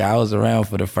that nigga. I was around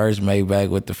for the first Maybach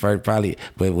with the first probably,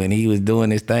 but when he was doing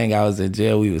his thing, I was in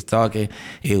jail, we was talking,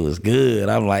 it was good.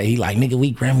 I'm like, he like, nigga,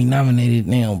 we Grammy nominated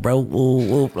now, bro. Woo,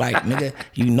 woo. Like, nigga,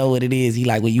 you know what it is. He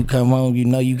like, when you come home, you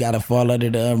know you gotta fall under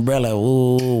the umbrella.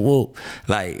 Woo, woo, woo.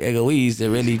 Like, nigga, we used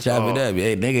to really chop it up.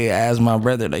 Hey, nigga, ask my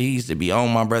brother, like, he used to be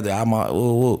on my brother. I'm on,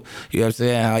 woo, woo. You know what I'm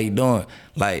saying? How you doing?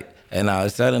 Like, and I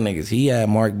was telling niggas, he had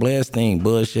Mark Blessing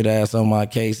bullshit ass on my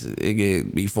case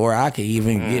before I could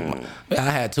even get I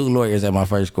had 2 lawyers at my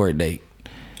first court date.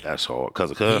 That's hard.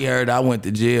 Cause he heard I went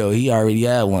to jail. He already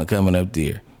had one coming up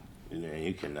there.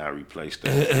 You cannot replace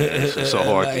that. It's so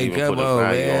hard like, to even put a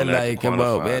value on that. Like, come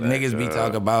on, man. Niggas be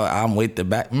talking about I'm with the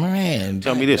back. Man,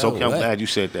 tell me this. Okay, I'm glad you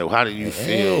said that. How do you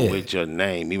feel with your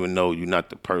name, even though you're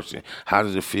not the person? How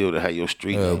does it feel to have your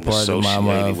street name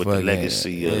associated with the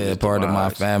legacy of part of my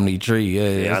family tree?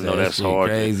 Yeah, I know that's hard.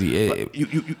 Crazy.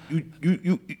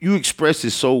 You express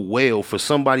it so well. For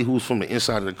somebody who's from the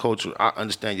inside of the culture, I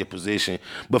understand your position.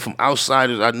 But from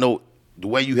outsiders, I know the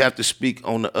way you have to speak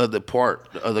on the other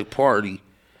party,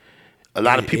 a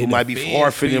lot of people might be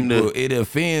hard for them to. It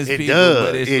offends people, does.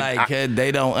 But it's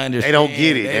they don't understand. They don't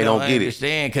get it. They don't get it.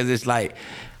 Understand because it's like,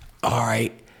 all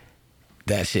right,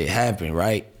 that shit happened,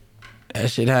 right?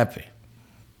 That shit happened.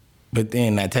 But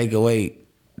then I take away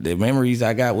the memories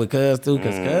I got with Cuz too,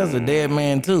 because Cuz a dead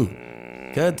man too.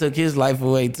 Cuz took his life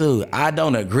away too. I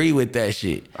don't agree with that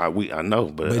shit. I know,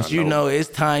 but you know, it's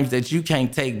times that you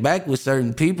can't take back with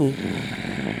certain people.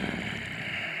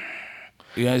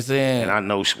 You know what I'm saying? And I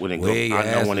know when it goes.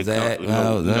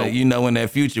 You know when that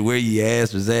future where your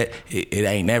ass was at. It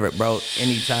ain't never, bro.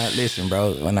 Anytime, listen,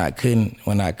 bro. When I couldn't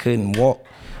walk,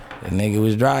 the nigga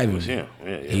was driving. It was him.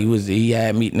 Yeah. He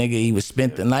had me, nigga. He was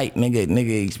spent the night, nigga.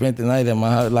 He spent the night at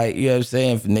my house, like, you know what I'm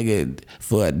saying,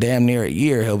 for a damn near a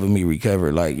year helping me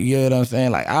recover. Like, you know what I'm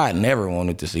saying? Like, I never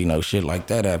wanted to see no shit like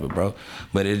that happen, bro.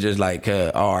 But it's just like,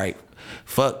 all right,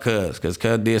 fuck Cuz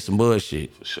did some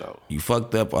bullshit. For sure. You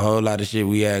fucked up a whole lot of shit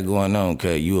we had going on,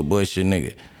 Cuz you a bullshit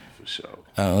nigga. For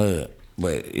sure.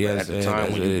 But yeah, at the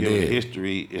time when you build the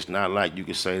history, it's not like you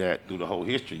can say that through the whole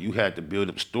history. You had to build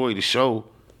up a story to show.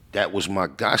 That was my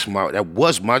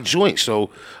joint. So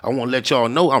I want to let y'all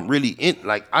know I'm really in.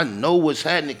 Like, I know what's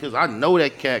happening because I know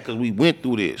that cat because we went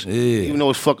through this. Yeah. Even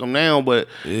though it's fuck him now, but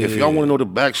if y'all want to know the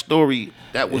backstory,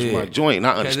 that was my joint. And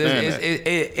I understand that.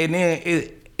 And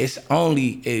then it's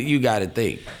only, you got to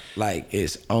think, like,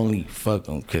 it's only fuck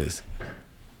him because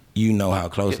you know how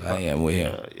close I am with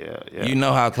him. Yeah. You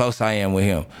know how close I am with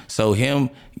him. So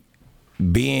him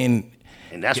being...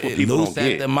 And that's what people loose don't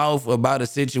get. At the mouth about a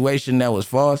situation that was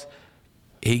false,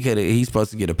 he's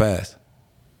supposed to get a pass.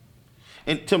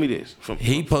 And tell me this.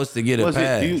 He's supposed to get a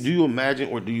pass. Do you imagine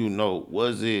or do you know,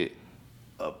 was it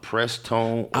a press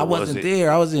tone? I wasn't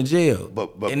there. I was in jail.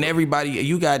 But everybody,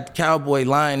 you got Cowboy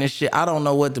lying and shit. I don't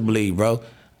know what to believe, bro.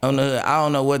 I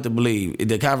don't know what to believe.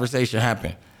 The conversation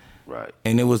happened. Right.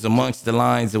 And it was amongst the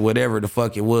lines of whatever the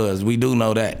fuck it was. We do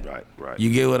know that. Right.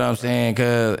 You get what I'm saying,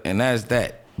 cuz? And that's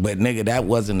that. But nigga, that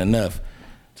wasn't enough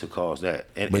to cause that.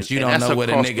 But you don't know what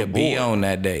a nigga be on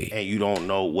that day, and you don't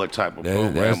know what type of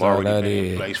program already been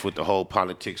in place with the whole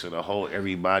politics of the whole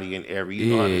everybody and every.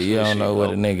 Yeah, you don't know what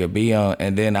a nigga be on,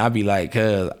 and then I be like,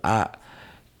 cuz I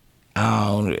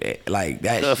don't like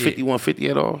that. 5150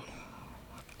 at all.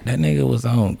 That nigga was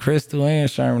on Crystal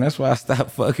and Sherman. That's why I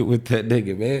stopped fucking with that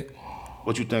nigga, man.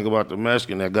 What you think about the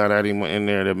Mexican that got at him in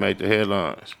there that made the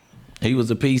headlines? He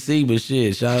was a PC, but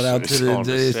shit, shout out to the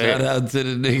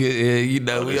nigga. Yeah, you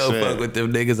know, we don't fuck with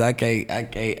them niggas. I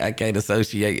can't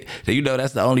associate. So, you know,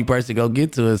 that's the only person gonna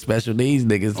get to us, special needs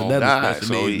niggas.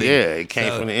 So it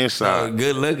came from the inside. So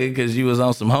good looking because you was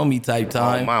on some homie type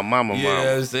time. My mama. You know what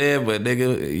I'm saying? But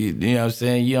nigga, you know what I'm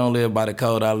saying? You don't live by the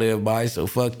code I live by, so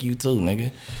fuck you too,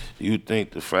 nigga. You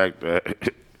think the fact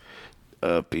that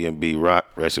P&B Rock,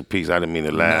 rest in peace, I didn't mean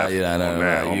to laugh.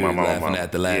 No, you was laughing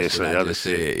at the last shit I just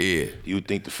said, yeah. You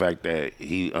think the fact that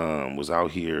he was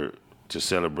out here to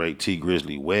celebrate T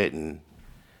Grizzly wedding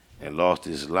and lost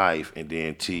his life, and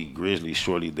then T Grizzly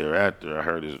shortly thereafter, I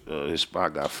heard his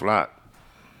spot got flocked.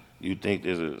 You think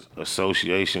there's an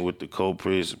association with the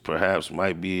culprits, perhaps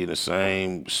might be in the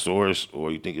same source,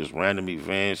 or you think it's random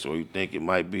events, or you think it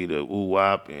might be the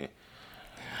UWAP and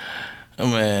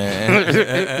man.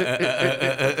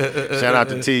 Shout out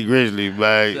to T Grizzly,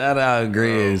 man. Shout out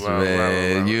Grizz,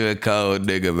 man. You a cold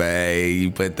nigga, man. You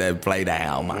put that play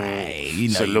down, man. You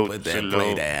know you put that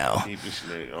play down. Keep it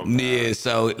slick. Yeah,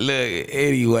 so look,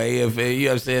 anyway, if you know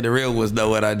what I'm saying, the real ones know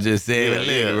what I just said.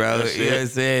 Bro. You know what I'm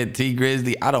saying? T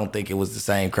Grizzly, I don't think it was the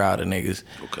same crowd of niggas.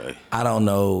 Okay. I don't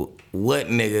know what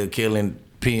nigga killing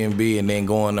P&B and then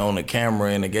going on the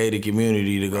camera in the gated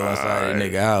community to go outside the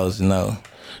nigga house. No.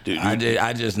 Dude,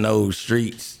 I just know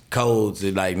streets codes.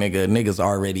 Like niggas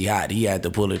already hot. He had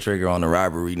to pull the trigger on the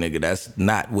robbery, nigga. That's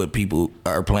not what people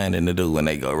are planning to do when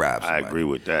they go rob somebody. I agree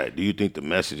with that. Do you think the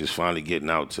message is finally getting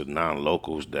out to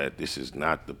non-locals that this is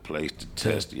not the place to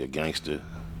test your gangster?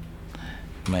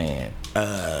 Man,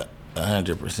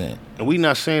 100%. And we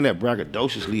not saying that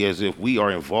braggadociously as if we are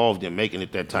involved in making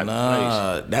it that type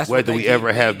of place. That's whether we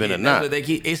ever have been or not.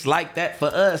 It's like that for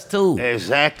us too.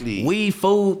 Exactly. We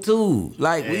food too.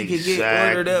 Like we could get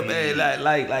ordered up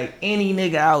like any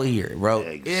nigga out here, bro.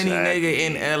 Exactly. Any nigga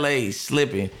in LA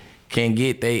slipping can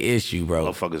get they issue, bro.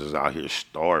 Motherfuckers is out here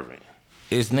starving.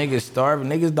 It's niggas starving.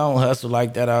 Niggas don't hustle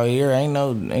like that out here. Ain't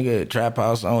no nigga trap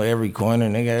house on every corner.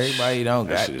 Nigga, everybody don't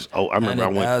got. I remember I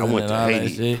went to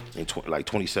Haiti in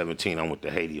 2017. I went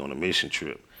to Haiti on a mission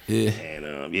trip. Yeah.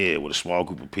 And with a small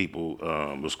group of people.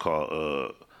 It was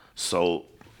called Soul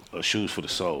Shoes for the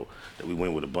Soul. That we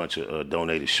went with a bunch of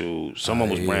donated shoes. Some of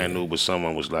them was brand new, but some of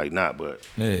them was like not. But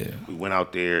we went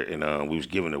out there and we was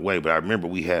giving it away. But I remember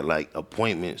we had like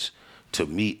appointments to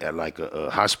meet at like a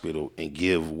hospital and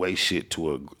give away shit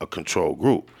to a control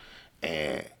group,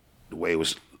 and the way it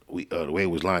was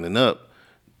lining up,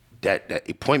 that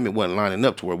appointment wasn't lining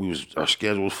up to where our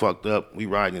schedule was fucked up. We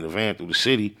riding in the van through the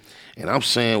city, and I'm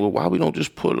saying, well, why we don't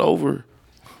just pull over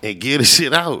and get the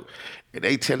shit out? And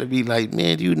they telling me like,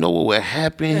 man, do you know what would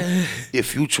happen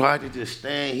if you tried to just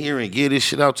stand here and get this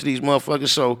shit out to these motherfuckers?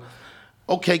 So.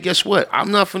 Okay, guess what? I'm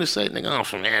not finna say, nigga, I'm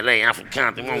from LA, I'm from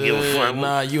Compton, I don't give a fuck.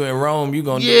 Nah, you in Rome, you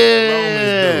gonna do what the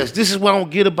Romans do. This is what I don't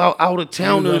get about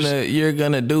out-of-towners. You're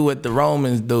gonna do what the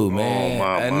Romans do, man.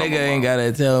 A nigga ain't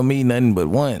gotta tell me nothing but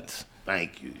once.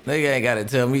 Thank you. Nigga ain't gotta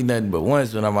tell me nothing but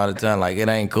once when I'm out of town. Like, it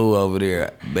ain't cool over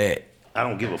there. Bet. I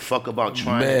don't give a fuck about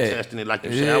trying and testing it. Like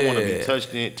you said, I want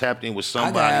to be tapped in with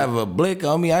somebody. I gotta have a blick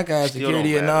on me. I got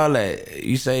security and all that.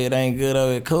 You say it ain't good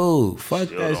over it, cool. Fuck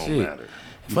Still that don't shit. Matter.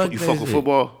 You fuck with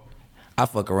football? I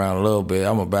fuck around a little bit.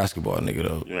 I'm a basketball nigga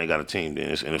though. You ain't got a team then?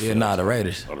 It's NFL. Yeah, nah, the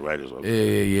Raiders. Oh, the Raiders.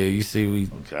 Okay. Yeah. You see, we.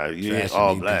 Okay, you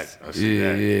all black. I see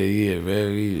that. Yeah,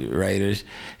 very Raiders.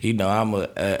 You know, I'm a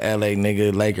LA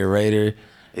nigga, Laker Raider.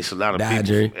 It's a lot of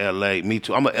Dodger. people from LA. Me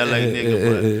too. I'm a LA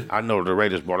nigga, but I know the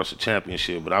Raiders brought us a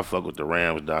championship, but I fuck with the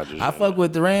Rams, Dodgers. I fuck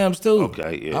with the Rams too.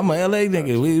 Okay, yeah. I'm a LA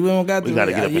nigga. We don't got We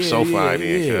gotta get up in SoFi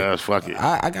then. Fuck it.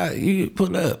 I got you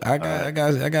pull up. I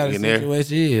got a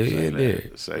situation.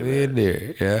 Yeah,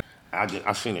 there. Yeah.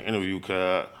 I seen an interview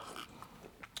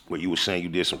where you were saying you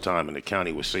did some time in the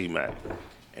county with C-Mac.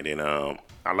 And then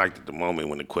I liked at the moment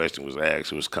when the question was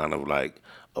asked, it was kind of like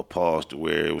a pause to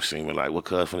where it was seeming like, what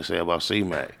cuz finna say about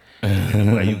C-Mac?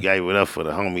 Well, you gave it up for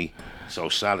the homie so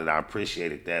solid. I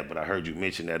appreciated that, but I heard you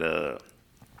mention that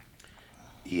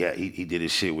he did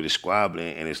his shit with his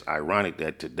squabbling, and it's ironic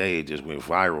that today it just went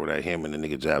viral that him and the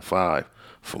nigga Jab 5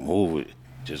 from Hoover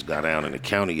just got down in the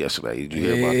county yesterday. Did you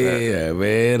hear about that? Yeah,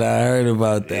 man, I heard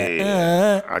about that.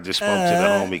 Yeah. I just spoke to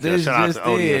the homie. Shout out to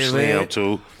Odie and Slim,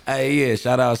 too. Hey, yeah,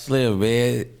 shout out Slim,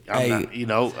 man.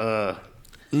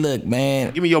 Look,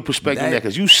 man. Give me your perspective on that,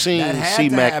 because you seen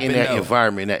C-Mac in that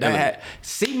environment.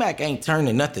 C-Mac ain't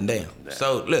turning nothing down.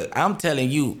 So, look, I'm telling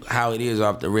you how it is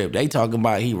off the rip. They talking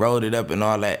about he rolled it up and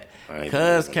all that.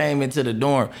 Cuz came into the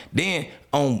dorm. Then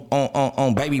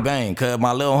on Baby Bang, cuz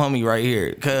my little homie right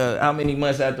here. Cuz how many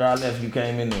months after I left you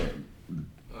came in there?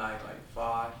 Like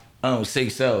 5.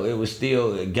 6 so it was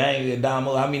still a gang of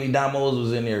Damos. How many Damos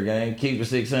was in there, gang? Keep it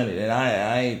 600. And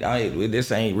I ain't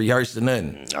this ain't rehearsed or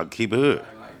nothing. I'll keep it hood.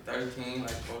 Like 13,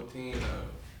 like 14.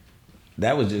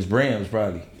 That was just Brims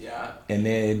probably. Yeah. And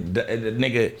then the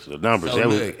nigga. So the numbers, it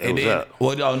was up.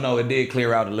 Well, no, it did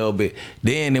clear out a little bit.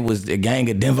 Then it was a gang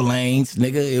of Denver Lanes,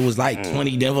 nigga. It was like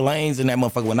 20 Denver Lanes in that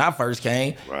motherfucker when I first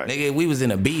came. Right. Nigga, we was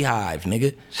in a beehive,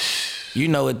 nigga. You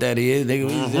know what that is, nigga.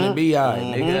 We was in the BI,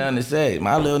 nigga, on the set.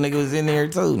 My little nigga was in there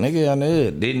too, nigga, on the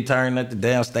hood. Didn't turn nothing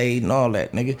down, stayed and all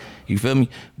that, nigga. You feel me?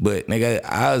 But, nigga,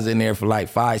 I was in there for like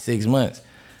 5-6 months.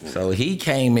 So he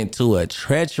came into a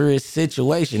treacherous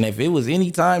situation. If it was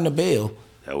any time to bail,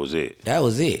 that was it. That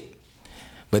was it.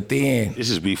 But then... This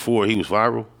is before he was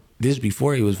viral? This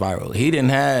before he was viral. He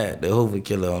didn't have the Hoover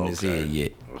Killer on his head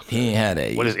yet. Okay. He ain't had that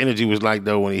yet. What his energy was like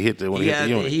though when he hit the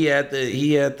unit? He had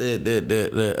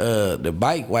the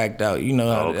bike whacked out. You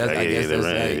know, that's, I guess that's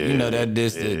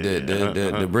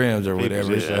the brims or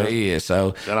whatever.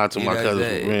 So shout out to my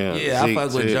cousin from Brims. Yeah, I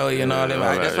fuck with Joey and all them.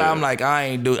 That's why I'm like,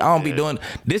 I don't be doing.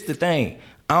 This the thing.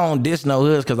 I don't diss no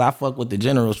hoods because I fuck with the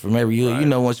generals from every hood. Right. You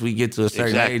know, once we get to a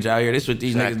certain age out here, this what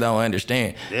these niggas don't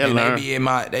understand. And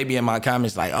they be in my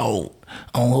comments like, oh,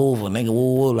 on Hoover, nigga,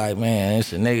 woo woo. Like, man,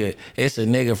 it's a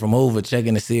nigga from Hoover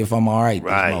checking to see if I'm all right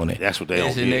this morning. That's what they don't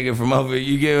It's a nigga from over,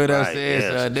 you get what I'm saying?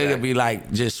 So a nigga be like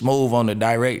just smooth on the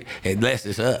direct unless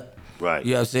it's up. Right.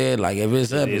 You know what I'm saying? Like, if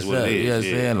it's up, it's up. You know what I'm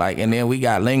saying? Like, and then we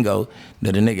got lingo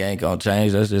that the nigga ain't gonna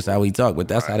change. That's just how we talk. But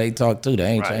that's how they talk, too. They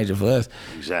ain't changing for us.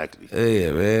 Exactly.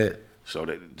 Yeah, man. So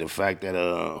the fact that,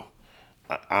 I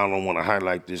don't want to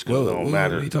highlight this because it don't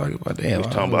matter. What are you talking about? Damn. We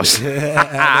was talking about...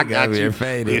 I got you.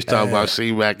 We was talking about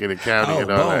C-Mac in the county and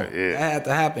all that. Yeah. That had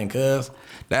to happen, cuz.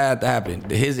 That had to happen.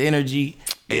 His energy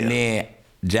and then...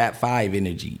 Jap 5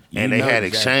 energy. And they had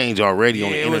exchange already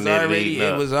on the internet.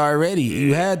 It was already.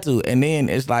 You had to. And then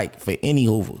it's like for any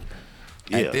Hoover.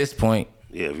 At this point.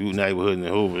 Yeah, if you neighborhood in the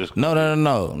Hoover.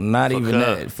 No. Not even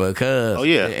that. For cuz. Oh,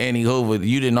 yeah. Any Hoover,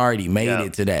 you didn't already made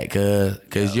it to that, cuz.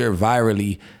 Because you're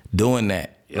virally doing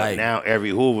that. Yeah, like now every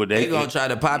Hoover they gonna try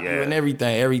to pop you and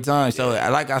everything every time. So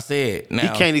like I said, now you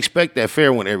can't expect that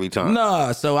fair one every time.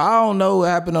 Nah, so I don't know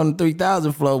what happened on the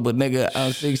 3000 flow, but nigga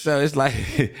on 6 so it's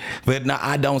like, but no,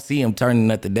 I don't see him turning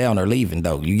nothing down or leaving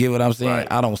though. You get what I'm saying?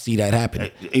 Right. I don't see that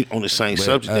happening. On the same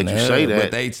subject that you say that,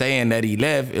 but they saying that he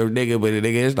left, or nigga, but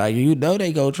nigga, it's like you know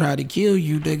they go try to kill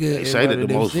you, nigga. They say that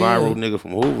the most viral nigga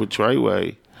from Hoover,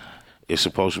 Treyway. It's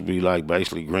supposed to be like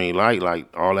basically green light, like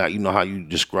all that. You know how you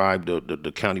describe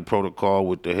the county protocol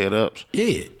with the head ups?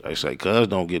 Yeah. They say, cuz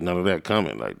don't get none of that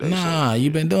coming like that. Nah,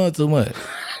 you been doing too much.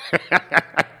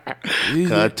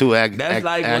 Cuz too That's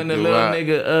like when the little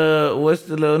nigga, what's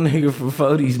the little nigga from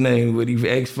 40's name when he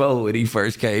X4 when he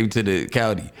first came to the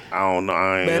county? I don't know.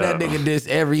 Man, that nigga dissed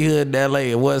every hood in LA.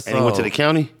 It was and he went to the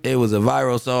county? It was a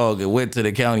viral song. It went to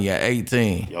the county at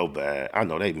 18. Yo, bad. I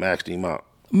know they maxed him out.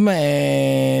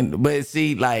 Man, but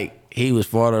see, like he was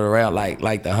farther around,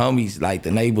 like the homies, like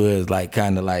the neighborhoods, like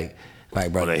kind of like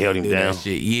bro, they held him down. That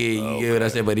shit. Yeah, you get what I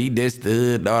said. But he dissed the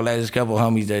hood, all that. There's a couple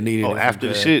homies that needed. Oh, after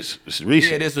the shits, it's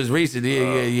recent. Yeah, this was recent.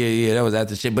 Yeah. That was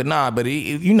after shit. But nah, but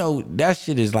you know that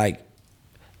shit is like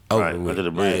over with. Under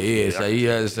the bridge. Yeah. So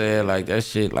you understand, like that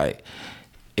shit, like.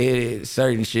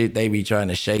 Certain shit they be trying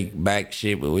to shake back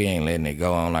shit, but we ain't letting it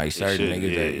go on like certain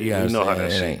niggas. That, you know how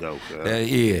that shit go.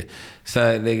 Yeah,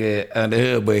 so nigga under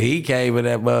hood, but he came with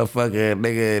that motherfucker.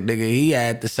 Nigga, he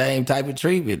had the same type of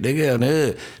treatment. Nigga on the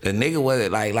hood, the nigga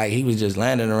wasn't like he was just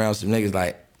landing around some niggas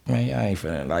like. Man, y'all ain't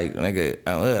finna, like, nigga,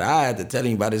 I had to tell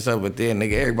him about this stuff, but then,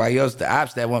 nigga, everybody else, the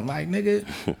ops that went, like, nigga,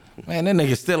 man, that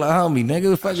nigga still a homie, nigga. What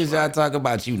the fuck is y'all talking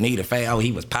about? You need a fan. Oh,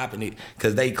 he was popping it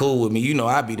because they cool with me. You know,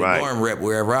 I be the dorm rep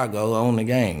wherever I go on the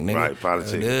gang, nigga. Right,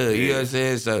 politics. You know what I'm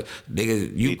saying? So,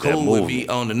 nigga, you cool with me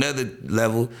on another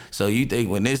level. So, you think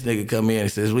when this nigga come in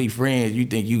and says we friends, you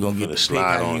think you gonna get the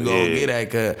slide how you gonna get that,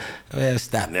 cuz, man,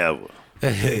 stop. Never.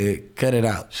 Cut it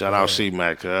out. Shout out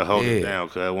C-Mac, cuz. Hold it down,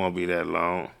 cuz. It won't be that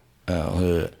long. Oh,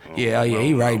 hood. He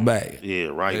right back. Yeah,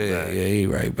 right back. Yeah, he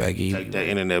right back. Take that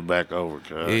internet back over,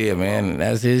 cuz. Yeah, man.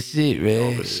 That's his shit,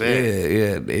 man.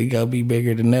 Yeah. He gonna be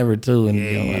bigger than ever, too.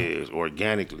 And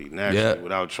organically, naturally,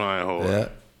 without trying hard. Yeah.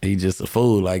 He just a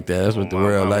fool like that. That's what the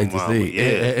world like to see.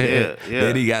 Yeah.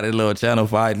 Then he got his little channel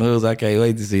 5 news. I can't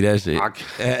wait to see that shit.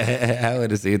 I want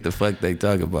to see what the fuck they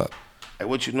talking about. Hey,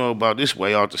 what you know about this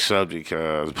way off the subject,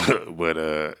 cuz,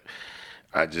 but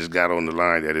I just got on the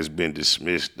line that it's been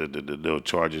dismissed, the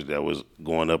charges that was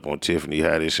going up on Tiffany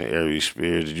Haddish and Aries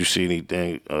Spears. Did you see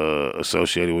anything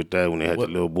associated with that when they had the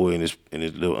little boy in his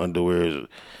little underwear?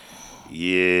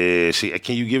 Yeah. See,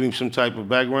 can you give him some type of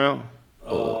background?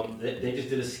 They just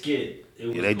did a skit.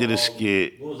 They did a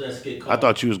skit. What was that skit called? I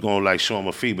thought you was going to like show him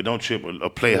a feed, but don't trip or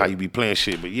play how you be playing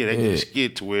shit. But yeah, they did a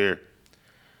skit to where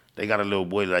they got a little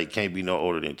boy that like can't be no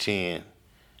older than 10,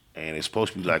 and it's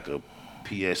supposed to be like a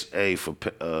PSA for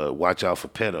watch out for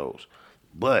pedos,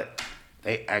 but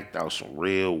they act out some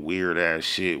real weird ass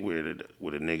shit with a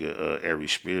nigga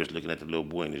Aries Spears looking at the little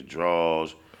boy in his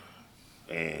drawers,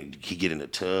 and he get in the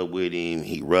tub with him.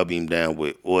 He rub him down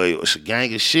with oil. It's a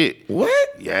gang of shit. What?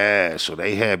 Yeah. So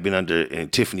they had been under,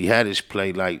 and Tiffany Haddish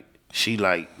played like. She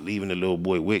like leaving the little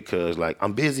boy with cuz like,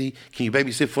 I'm busy. Can you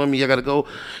babysit for me? I gotta go.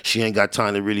 She ain't got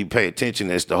time to really pay attention.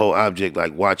 That's the whole object.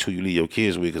 Like, watch who you leave your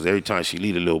kids with, because every time she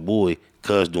leave the little boy,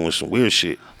 cuz doing some weird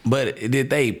shit. But did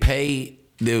they pay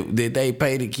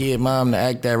the kid mom to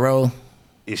act that role?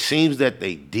 It seems that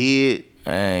they did.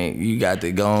 Man, you got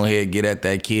to go ahead and get at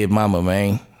that kid mama,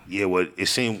 man. Yeah, well, it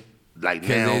seemed like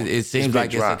now. It seems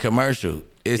like it's a commercial.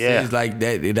 It seems like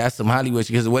that's some Hollywood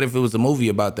shit. Because what if it was a movie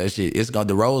about that shit?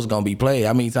 The role's gonna be played.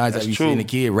 How many times have you seen a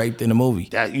kid raped in a movie?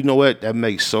 That, you know what? That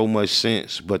makes so much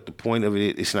sense. But the point of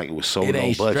it, it's like it was so low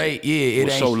budget. Straight. Yeah, it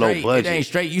ain't so straight. Low budget. It ain't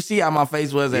straight. You see how my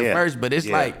face was at first, but it's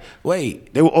like,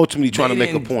 wait. They were ultimately trying to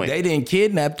make a point. They didn't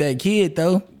kidnap that kid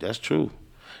though. That's true.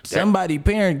 Somebody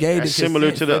parent gave the similar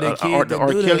to the R.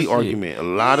 Kelly argument. A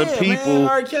lot of people. Man,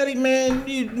 R. Kelly, man,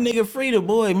 you nigga free the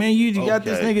boy, man. You got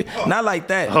this nigga. Not like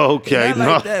that. Okay, not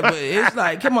like that, but it's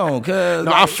like, come on, cuz.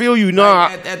 No, I feel you. No,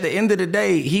 at the end of the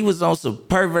day, he was on some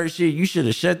pervert shit. You should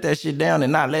have shut that shit down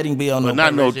and not let him be on no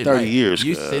pervert shit. Not 30 years.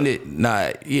 You send it.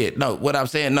 No. What I'm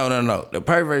saying, no. The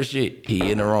pervert shit,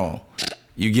 he in the wrong.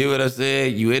 You get what I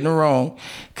said? You in the wrong,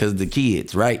 cause the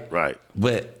kids, right? Right.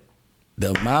 But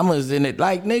the mama's in it,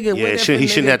 like, nigga. Yeah, he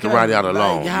shouldn't have to ride out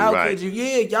alone. Like, how could you?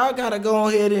 Yeah, y'all gotta go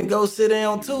ahead and go sit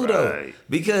down too, though,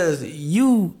 because it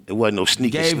wasn't no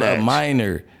sneaky gave snatch. A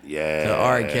minor to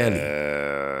R. Kelly.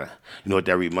 You know what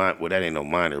that remind? Well, that ain't no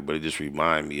minor, but it just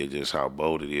remind me of just how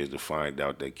bold it is to find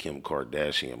out that Kim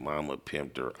Kardashian mama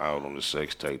pimped her out on the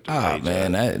sex tape. Oh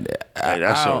man,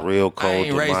 that's a real cold. I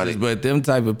ain't racist, but them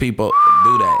type of people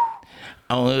do that.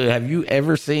 Have you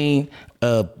ever seen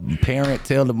a parent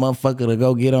tell the motherfucker to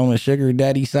go get on a sugar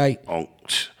daddy site?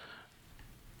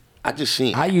 I just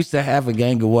seen. I used to have a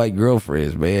gang of white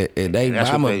girlfriends, man, and they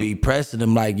mama be pressing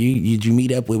them like, "Did you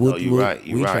meet up with Wookie?" You're right.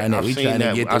 We trying to get the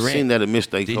rent. I've seen that in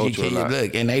Mistake Culture a lot.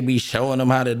 Look, and they be showing them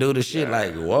how to do the shit.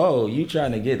 Like, whoa, you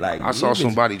trying to get like? I saw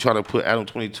somebody try to put Adam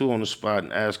 22 on the spot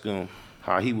and ask him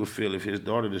how he would feel if his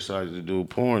daughter decided to do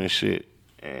porn and shit,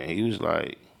 and he was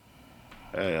like,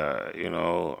 "Hey,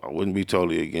 I wouldn't be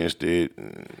totally against it.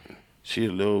 And she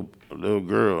a little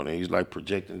girl," and he's like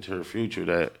projecting to her future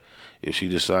that if she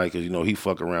decide, because he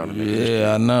fuck around in the industry.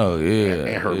 I know. Yeah,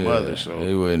 and her mother. So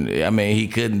it wouldn't. I mean, he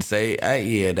couldn't say.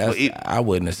 I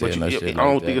wouldn't have said no shit. I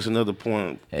don't think it's another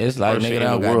point. It's like, nigga, I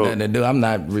don't got nothing to do. I'm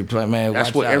not replaying, man.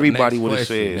 That's what everybody would have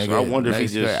said. Nigga, so I wonder if he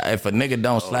just. If a nigga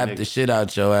don't slap the shit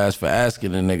out your ass for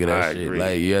asking a nigga that shit,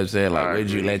 like, you know what I'm saying? Like, would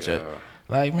you let your.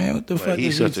 Like, man, what the fuck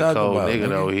is he talking about? He's such a cold nigga,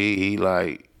 though.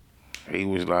 He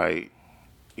was like,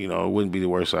 it wouldn't be the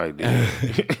worst idea.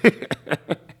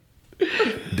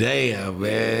 Damn,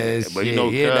 man. But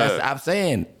that's I'm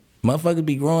saying. Motherfuckers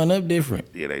be growing up different.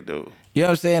 Yeah, they do. You know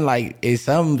what I'm saying? Like, it's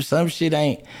some shit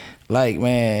ain't like,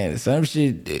 man, some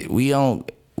shit we'll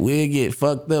get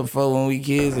fucked up for when we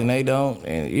kids and they don't.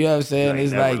 And you know what I'm saying?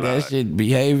 It's like that shit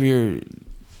behavior.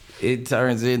 It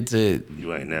turns into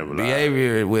you ain't never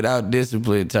behavior without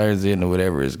discipline turns into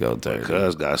whatever it's gonna turn.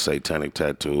 Cuz got satanic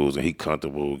tattoos and he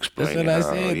comfortable explaining. That's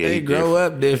what I said. They grow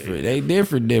up different. They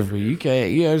different. You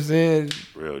can't. You know what I'm saying?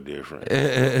 Real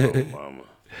different. Mama.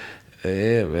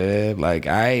 Yeah, man. Like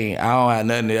I don't have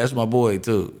nothing. That's my boy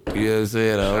too. You know what I'm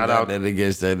saying? I don't got nothing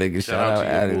against that nigga. Shout out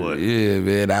to your boy. Yeah,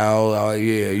 man.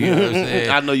 You know what I'm saying?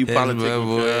 I know you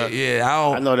politics. Yeah,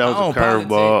 I know that was a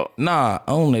curveball. Nah,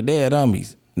 on the dead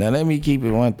homies. Now let me keep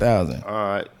it 1,000. All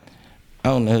right.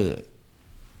 On the hood.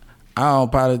 I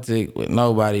don't politic with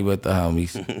nobody but the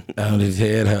homies. I'm the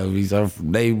dead homies. I'm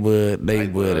from they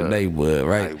bud,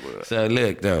 right? So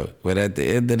look though, but at the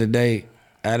end of the day,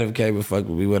 Adam came and fucked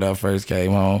with me when I first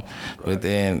came home. Right. But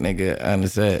then, nigga,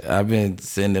 understand, I've been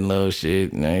sending little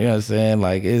shit. You know what I'm saying?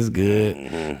 Like, it's good.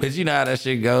 Mm-hmm. But you know how that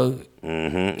shit go.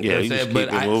 Mm-hmm. Yeah, you just but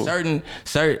keep it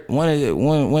certain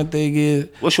one thing is.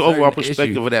 What's your overall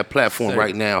perspective of that platform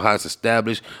right now? How it's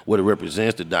established, what it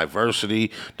represents, the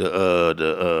diversity,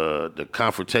 the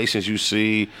confrontations you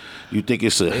see. You think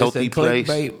it's a healthy place? It's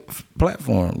a clickbait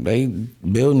platform. They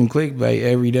building clickbait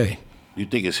every day. You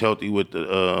think it's healthy with the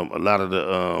a lot of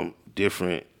the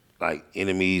different like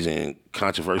enemies and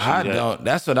controversies? I don't.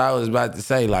 That's what I was about to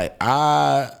say. Like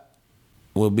I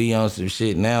will be on some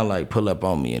shit now. Like pull up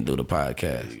on me and do the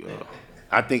podcast.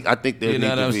 I think there. You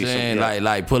know what I'm saying?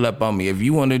 Like pull up on me. If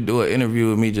you want to do an interview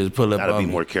with me, just pull up on me. Gotta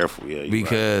be more careful. Yeah.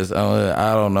 Because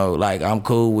I don't know. Like I'm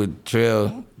cool with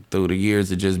Trail through the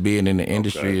years of just being in the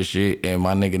industry and shit, and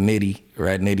my nigga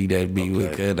Nitty that be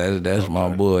with, cause that's my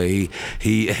boy.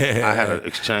 He I had an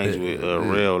exchange with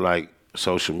Real, like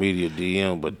social media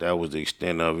DM, but that was the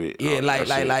extent of it. Yeah,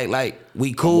 like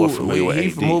we cool.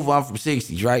 He move on from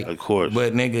 60s, right? Of course.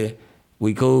 But nigga,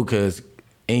 we cool because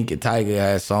Ink and Tiger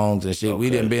had songs and shit. Okay. We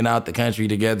done been out the country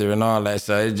together and all that,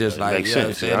 so it's just like, makes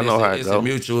sense. I know how it goes.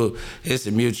 It's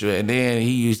a mutual. And then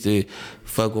he used to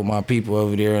fuck with my people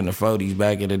over there in the 40s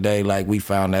back in the day. Like we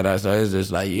found that out, so it's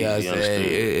just like, you know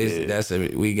what I'm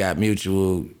saying? We got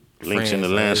mutual links friends, in the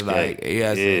landscape.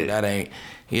 Like, that ain't.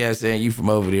 Yeah, saying you from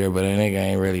over there, but a nigga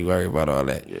ain't really worried about all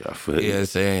that. Yeah, I feel you.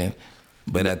 Saying?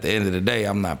 But at the end of the day,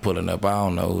 I'm not pulling up. I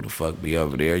don't know who the fuck be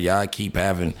over there. Y'all keep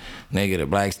having nigga the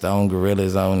Blackstone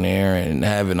Gorillas on there and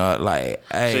having all like,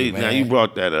 hey, see, man. Now you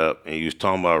brought that up and you was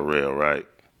talking about Rail, right?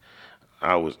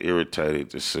 I was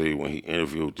irritated to see when he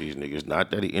interviewed these niggas.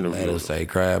 Not that he interviewed them. Say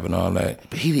Crab and all that.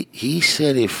 But he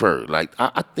said it first. Like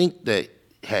I think that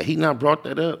had he not brought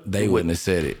that up, they wouldn't have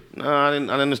said it. No, I didn't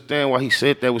understand why he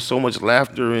said that with so much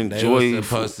laughter and joy.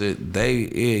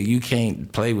 You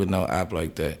can't play with no op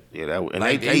like that. Yeah, that and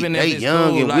like, they young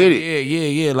cool, and like, with it.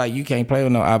 Yeah. Like you can't play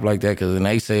with no op like that because then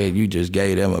they said you just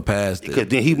gave them a pass. Because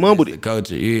then he mumbled it.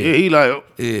 Culture, he like,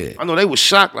 yeah. I know they was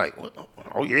shocked. Like, what?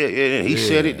 Oh yeah. And he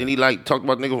said it. Then he like talked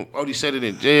about nigga. Oh, he said it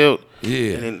in jail.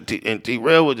 Yeah. And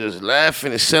T-Rail was just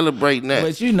laughing and celebrating that.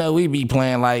 But you know, we be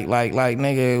playing like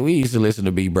nigga. We used to listen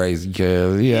to Be Brazy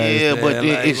because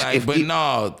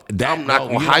I'm not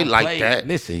gonna highlight that.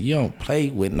 Listen, you don't play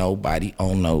with nobody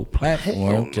on no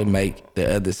platform to make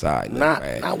the other side. Not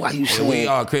why you saying we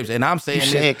all Crips, and I'm saying you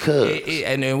saying cuz.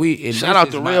 And then we shout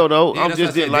out to Real though. I'm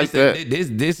just didn't like that.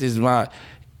 This is my.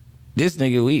 This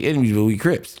nigga, we interviewed, we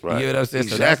Crips. Right. You know what I'm saying?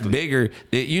 Exactly. So that's bigger.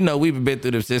 You know, we've been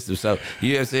through the system. So,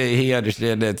 you know what I'm saying? He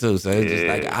understand that too. So, it's just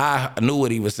like, I knew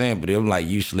what he was saying, but I'm like,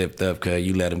 you slipped up because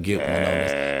you let him get one on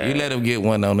us. You let him get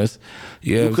one on us.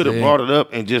 You could have brought it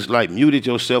up and just like muted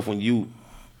yourself when you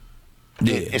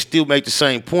and still make the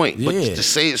same point. But to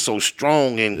say it so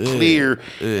strong and clear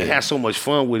and have so much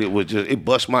fun with it was just, it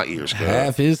bust my ears.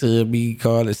 Half his hood be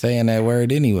called it saying that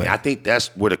word anyway. I think that's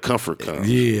where the comfort comes.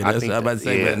 Yeah, that's what I'm about to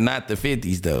say, but not the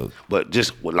 50s though. But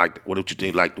just what you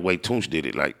think, like the way Toons did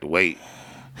it, like the way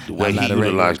he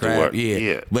utilized the word.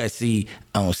 Yeah. But see,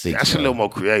 on 6. That's a little more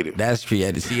creative. That's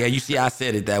creative. See, you see, I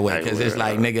said it that way because it's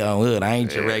like, nigga on hood, I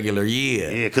ain't your regular,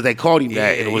 Yeah, because they called him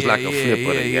that and it was like a flip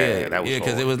of the that was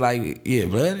because it was like,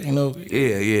 blood, you know,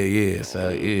 So,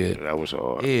 that was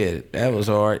hard. Yeah, that was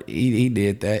hard. He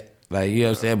did that. Like, you know what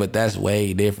I'm saying? But that's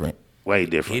way different. Way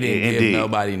different. He didn't give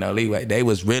nobody no leeway. I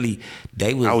was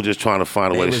just trying to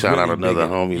find a way to shout out another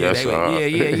homie. That's all.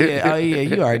 Yeah. Oh yeah,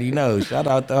 you already know. Shout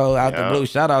out the whole out the blue.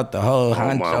 Shout out the whole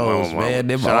honchos, man.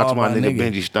 Shout out to my nigga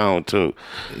Benji Stone too.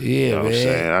 Yeah, you know what I'm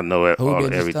saying? I know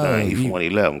everything. He from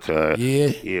 111, cuz.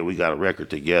 Yeah, we got a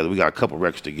record together. We got a couple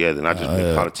records together, and I just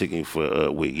been politicking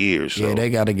for with years. So. Yeah,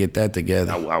 they got to get that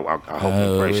together. I hope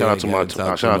we break. Shout out to my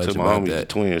homies, the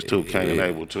twins too, Kane and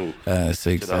Abel too. To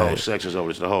the whole sections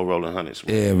over to the whole Rolling Hundreds.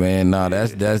 Yeah, man. No,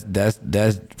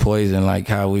 that's poison. Like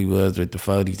how we was with the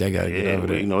 40s. They gotta get over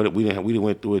that. You know, we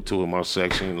went through it too in my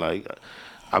section. Like,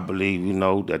 I believe, you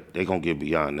know, that they gonna get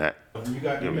beyond that.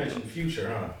 You mentioned Future,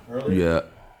 huh? Earlier. Yeah.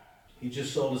 He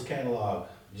just sold his catalog.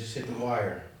 Just hit the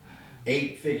wire.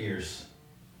 8 figures.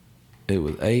 It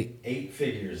was 8. 8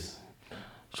 figures.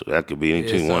 So that could be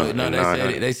anything one. No,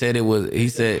 they said it was. He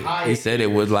said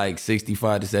it was like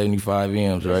 65 to 75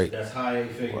 M's, right? That's high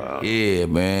figures. Wow. Yeah,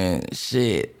 man.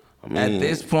 Shit. At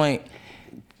this point,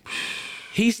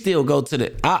 he still go to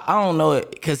the. I don't know it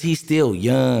because he's still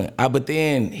young. But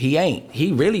then he ain't.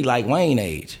 He really like Wayne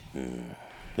age.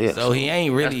 Yeah. So he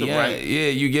ain't really young. Right. Yeah,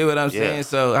 you get what I'm saying.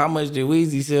 So how much did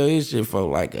Weezy sell his shit for?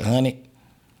 Like 100.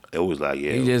 It was like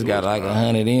He just got like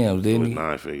 100 M's, didn't he?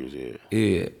 9 figures.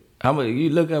 Yeah. How much? You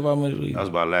look up how much we. That was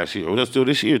about last year. Well, that's still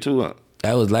this year too, huh?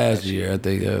 That was last year. I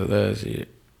think that was last year.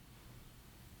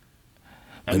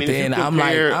 But then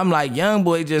I'm like, young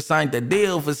boy just signed the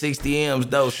deal for 60 M's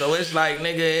though. So it's like,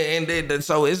 nigga, and then,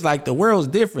 so it's like the world's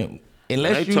different.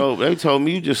 Unless they told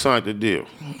me you just signed the deal.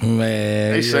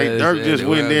 Man, they say Dirk just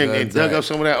went there and dug up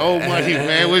some of that old money,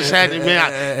 man. What's happening,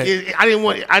 man? I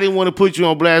didn't want to put you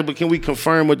on blast, but can we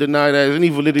confirm or deny that? There's any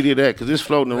validity to that? Because it's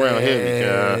floating around heavy,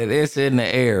 God. It's in the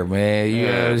air, man. You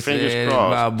know what I'm saying?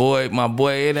 Crossed. My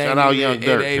boy, it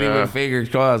ain't even fingers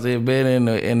crossed. It been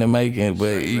in the making,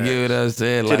 but you get what I'm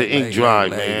saying? To the ink dry,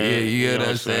 man. Yeah, you get what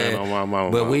I'm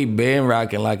saying? But we been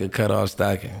rocking like a cutoff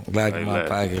stocking, like my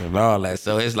pocket and all that.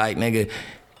 So it's like, nigga,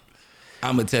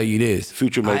 I'm gonna tell you this.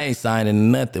 I ain't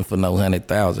signing nothing for no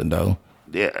 100,000 though.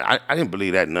 Yeah, I didn't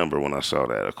believe that number when I saw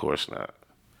that. Of course not.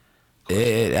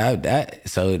 I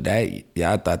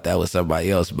thought that was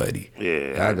somebody else, buddy.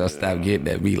 Yeah. I gonna stop getting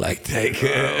at me like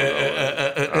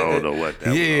that. I don't know what that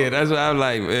was. Yeah, that's why I'm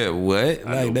like, man, what?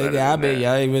 Like, nigga, I bet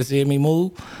y'all even see me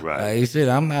move. Right. Like, shit,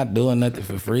 I'm not doing nothing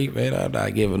for free, man. I'm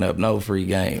not giving up no free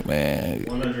game, man.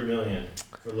 100 million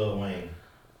for Lil Wayne.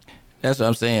 That's what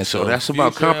I'm saying. So that's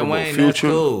about comparable. Wayne, Future, that's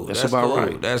cool. that's about cool.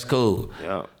 right. That's cool.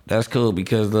 Yeah. That's cool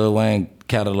because Lil Wayne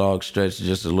catalog stretched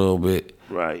just a little bit.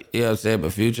 Right. You know what I'm saying?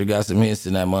 But Future got some hits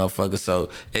in that motherfucker. So,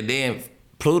 and then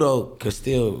Pluto could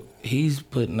still, he's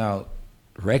putting out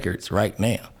records right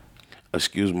now.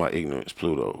 Excuse my ignorance,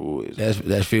 Pluto. Who is?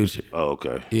 That's Future. Oh,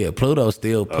 okay. Yeah, Pluto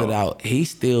still put out, he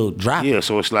still dropping. Yeah,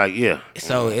 so it's like, yeah.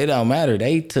 So it don't matter.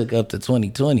 They took up to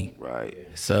 2020. Right.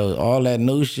 So all that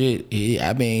new shit,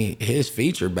 his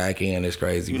feature back end is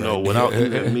crazy. You know, without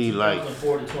even me, like,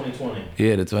 2004 to 2020.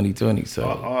 Yeah, the 2020. So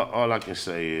all I can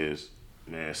say is,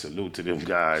 man, salute to them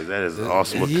guys. That is an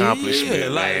awesome accomplishment, yeah,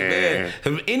 like, man.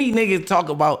 If any nigga talk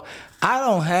about, I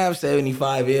don't have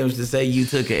 75 M's to say you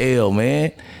took an L,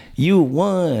 man. You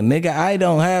won, nigga. I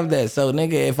don't have that. So,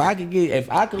 nigga, if I could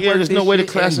work there's this no way to shit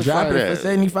and classify drop it that. for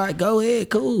 75, go ahead,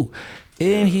 cool.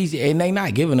 And they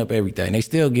not giving up everything. They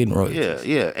still getting royalties.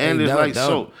 Yeah. And it's like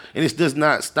so, and it does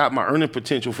not stop my earning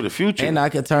potential for the future. And I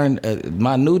could turn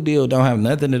my new deal don't have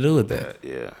nothing to do with that.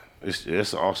 Yeah.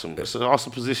 It's awesome. It's an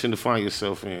awesome position to find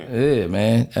yourself in. Yeah,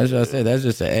 man. That's what I said. That's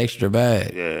just an extra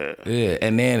bag. Yeah.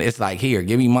 And then it's like, here,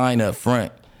 give me mine up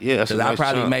front. Yeah, that's a Because nice I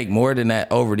probably chunk. make more than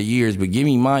that over the years, but give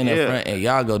me mine up front and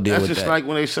y'all go deal That's with that. just like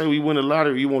when they say we win the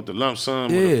lottery, you want the lump sum or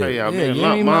the payout. Man, give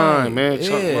lump me mine, man. Yeah,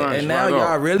 Chunk mine. and now right y'all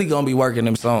off. really gonna be working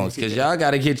them songs because y'all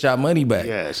gotta get y'all money back.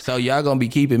 Yes. So y'all gonna be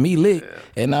keeping me lit,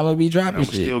 and I'm gonna be dropping I'm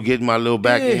shit. still getting my little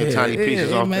back end tiny pieces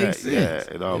it off makes that. sense.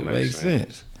 Yeah, it all makes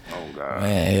sense. Oh God.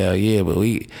 Man, hell yeah, but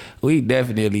we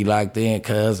definitely locked in,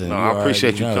 cuz. No, I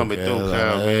appreciate you coming through, cuz,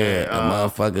 man.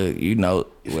 Motherfucker, you know,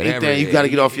 whatever. Anything you got to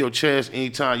get off your chest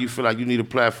anytime you feel like you need a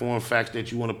platform, facts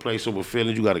that you want to place over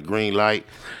feelings, you got a green light.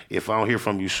 If I don't hear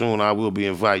from you soon, I will be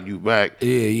inviting you back.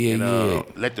 Yeah.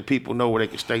 Let the people know where they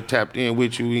can stay tapped in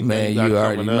with you. Anything Man, got you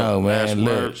already coming up, know, last man.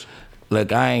 words.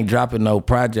 Look, I ain't dropping no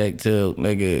project till,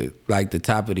 nigga, like the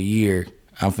top of the year.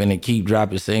 I'm finna keep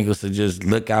dropping singles, so just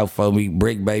look out for me.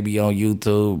 Bricc Baby on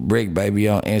YouTube, Bricc Baby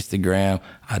on Instagram.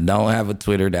 I don't have a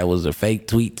Twitter. That was a fake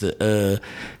tweet to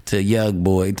Young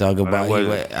Boy talking about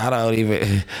you. I don't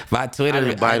even my Twitter.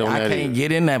 I can't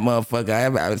get in that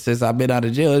motherfucker. Since I've been out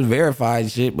of jail, it's verified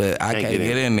shit, but I can't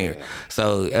get in there.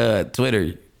 So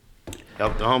Twitter.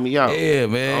 Help the homie out. Yeah,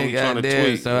 man.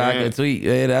 Goddamn. So man. I can tweet.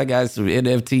 Man, I got some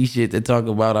NFT shit to talk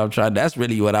about. I'm trying. That's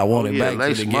really what I wanted back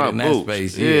to get in that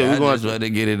space. Yeah, I just wanted to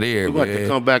get it there. We got to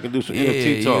come back and do some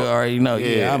NFT talk. You already know.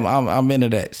 Yeah, I'm into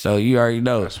that. So you already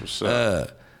know. That's what's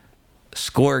up.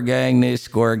 Score gang this,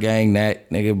 score gang that.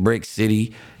 Nigga, Brick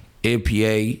City,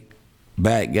 MPA,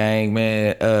 Back Gang,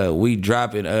 man. We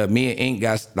dropping. Me and Ink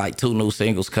got like 2 new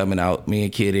singles coming out. Me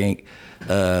and Kid Ink.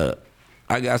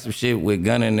 I got some shit with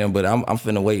Gunna in them, but I'm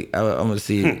finna wait. I'm gonna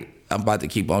see. I'm about to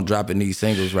keep on dropping these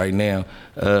singles right now.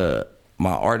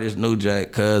 My artist New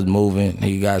Jack, Cuz moving.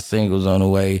 He got singles on the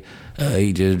way.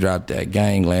 He just dropped that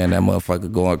Gangland. That motherfucker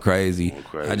going crazy.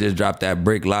 I just dropped that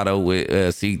Brick Lotto with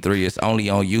C3. It's only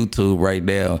on YouTube right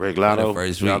now. Brick Lotto.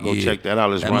 First Y'all go check that out.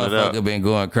 Let's run it up. That motherfucker been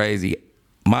going crazy.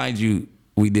 Mind you,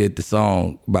 we did the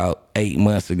song about 8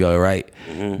 months ago, right?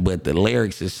 Mm-hmm. But the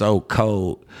lyrics is so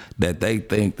cold that they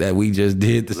think that we just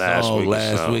did the song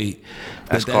last week.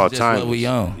 That's called just timeless. What we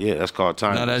on. Yeah, that's called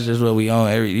timeless. No, that's just what we on.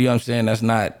 You know what I'm saying? That's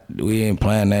not, we ain't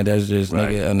playing that. That's just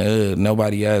nigga on the hood.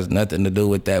 Nobody has nothing to do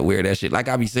with that weird that shit. Like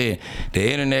I be saying,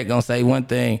 the internet gonna say one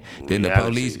thing, then the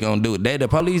police gonna do it. The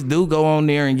police do go on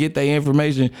there and get their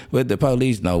information, but the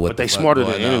police know what. But they smarter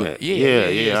than the internet.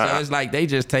 Yeah. So it's like they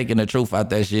just taking the truth out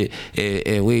that shit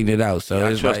and weeding it out. So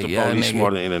it's I trust like, the police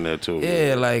smarter than the internet too.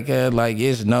 Yeah, like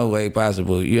it's no way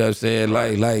possible. You know what I'm saying?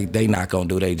 Like they not gonna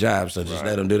do their job, so just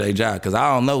let them do their job. Cause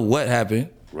I don't know what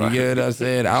happened. Right. You know what I'm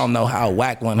saying? I don't know how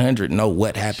Whack 100 know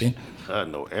what happened. I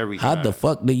know everything. How the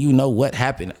fuck do you know what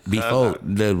happened before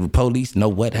the police know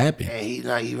what happened? And he's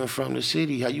not even from the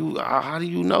city. How do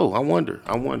you know? I wonder.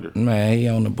 Man, he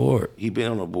on the board. He been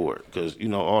on the board because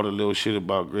all the little shit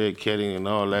about Greg Ketting and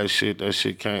all that shit. That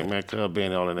shit came, man. Cub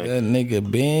been all of that. That nigga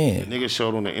been. The nigga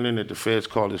showed on the internet. The feds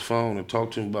called his phone and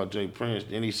talked to him about Jay Prince.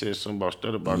 Then he said something about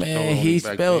stutter about. Man, he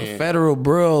spelled federal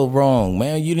bureau wrong.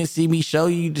 Man, you didn't see me show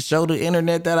the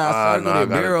internet that I circled.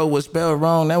 The bureau was spelled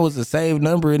wrong. That was a saved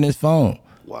number in his phone.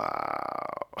 Wow.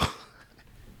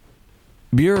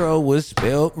 Bureau was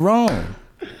spelled wrong.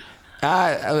 We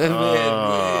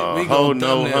gonna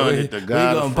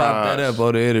pop that up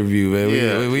on the interview,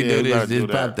 man. We do this, just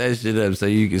pop that shit up so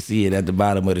you can see it at the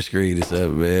bottom of the screen or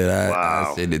something, man.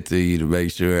 I send it to you to make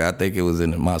sure. I think it was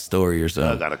in my story or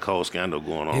something. I got a cold scandal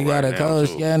going on. He got a cold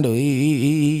scandal.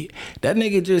 He that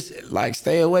nigga just like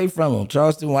stay away from him.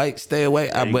 Charleston White, stay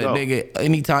away. But nigga,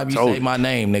 anytime you say my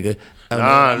name, nigga,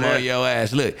 I'm on your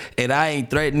ass. Look, and I ain't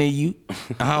threatening you.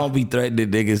 I don't be threatening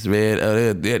niggas, man.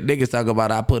 Niggas talk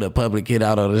about I put a public hit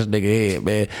out on this nigga head,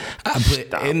 man. I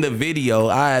put in the video,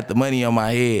 I had the money on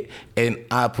my head, and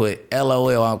I put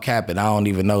LOL, I'm capping. I don't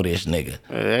even know this nigga.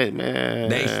 Hey, man.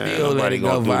 They still let it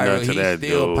go viral. He's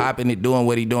still popping it, doing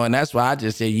what he doing. That's why I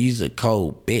just said, you's a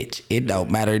cold bitch. It don't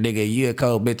matter, nigga. You a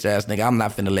cold bitch ass nigga. I'm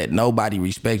not finna let nobody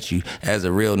respect you as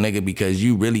a real nigga because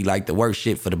you really like the worst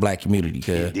shit for the black community.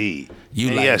 Indeed. He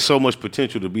had so much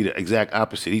potential to be the exact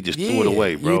opposite. He just threw it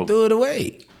away, bro. You threw it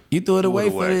away. You threw it away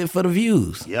for the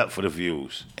views. Yep, for the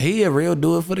views. He a real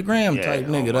do it for the gram type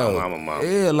nigga though.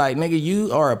 Yeah, like nigga,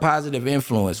 you are a positive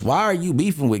influence. Why are you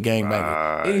beefing with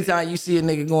gangbangers? Anytime you see a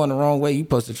nigga going the wrong way, you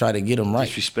supposed to try to get him right.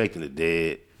 Disrespecting the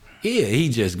dead. Yeah, he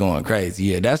just going crazy.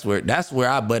 Yeah, that's where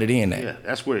I butted in at. Yeah,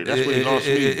 that's where he lost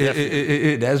me.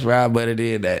 Definitely. That's where I butted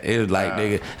in at. It was like,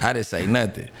 nigga, I didn't say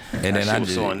nothing, and then I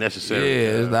just so unnecessary.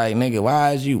 Yeah, it's like, nigga,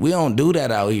 why is you? We don't do that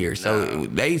out here. So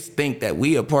they think that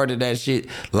we a part of that shit.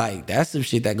 Like that's some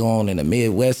shit that go on in the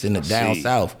Midwest and the down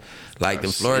south. Like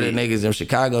the Florida niggas and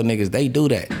Chicago niggas, they do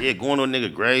that. Yeah, going on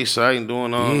nigga grave site and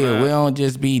doing all that. Yeah, we don't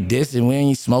just be dissing. We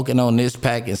ain't smoking on this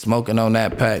pack and smoking on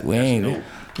that pack. We ain't.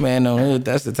 Man, no,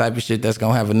 that's the type of shit that's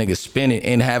gonna have a nigga spinning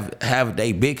and have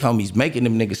they big homies making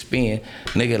them niggas spin.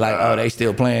 Nigga like, oh, they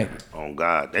still playing. Oh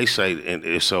God, they say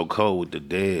it's so cold with the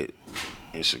dead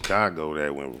in Chicago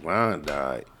that when Ron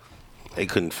died, they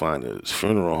couldn't find a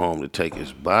funeral home to take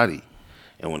his body.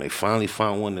 And when they finally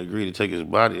found one to agree to take his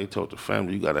body, they told the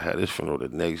family, you gotta have this funeral the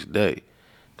next day.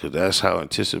 Cause that's how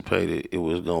anticipated it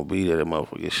was gonna be that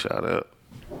motherfucker get shot up.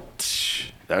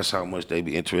 That's how much they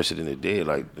be interested in the dead.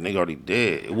 Like, the nigga already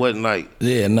dead. It wasn't like...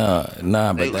 Yeah,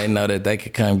 but they know that they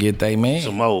could come get their man.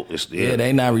 Some more. Yeah,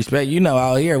 they not respect. You know,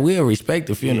 out here, we'll respect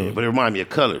the funeral. Yeah, but it remind me of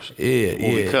Colors.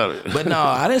 Yeah. Colors. But no,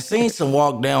 I done seen some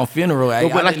walk down funeral.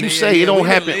 But like you say, it don't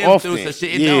happen often.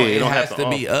 It has to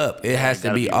be up. It has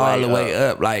to be all the way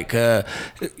up. Like,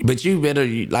 but you been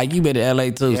to LA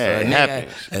too. Yeah, so it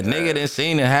happens. A nigga done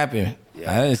seen it happen. Yeah.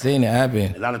 I done seen it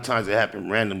happen. A lot of times it happen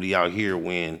randomly out here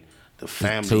when... The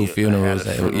family, two funerals,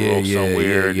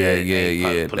 somewhere.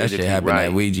 Yeah. That shit happened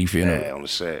at Ouija funeral. Yeah, on the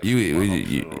set.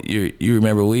 You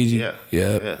remember Ouija?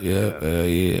 Yeah.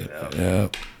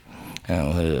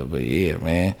 But yeah,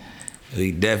 man,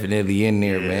 we definitely in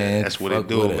there, man. That's what it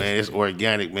do, man. It's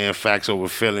organic, man. Facts over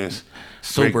feelings.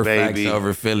 Super facts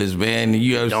over feelings, man.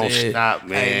 You know what I'm saying? Don't stop,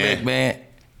 man. Hey, look, man.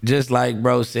 Just like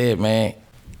bro said, man.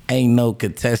 Ain't no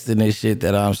contesting this shit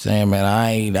that I'm saying, man.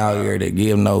 I ain't out here to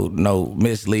give no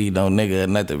mislead no nigga or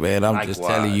nothing, man. I'm just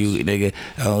telling you, nigga.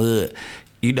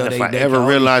 You know, if I ever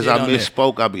realize I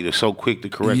misspoke, I'll be so quick to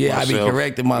correct myself. Yeah, I be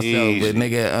correcting myself, but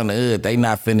nigga, on the hood, they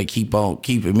not finna keep on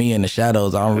keeping me in the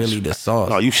shadows. I'm really the sauce.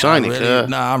 No, you shining, cuz.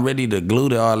 Nah, I'm ready to glue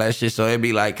to all that shit. So it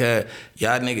be like,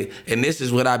 y'all nigga, and this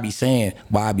is what I be saying,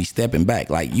 why I be stepping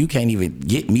back. Like, you can't even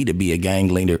get me to be a gang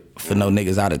leader for no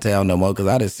niggas out of town no more, because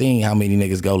I done seen how many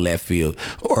niggas go left field.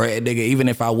 Or, nigga, even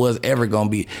if I was ever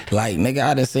gonna be, like, nigga,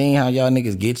 I done seen how y'all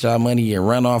niggas get y'all money and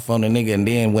run off on the nigga, and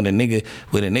then when a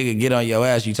nigga get on your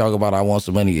ass, you talk about I want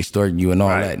some money, extorting you and all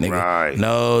that, nigga. Right.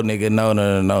 No, nigga, no,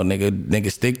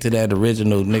 nigga, stick to that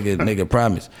original nigga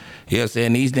promise. You know what I'm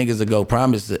saying? These niggas will go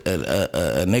promise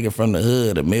a nigga from the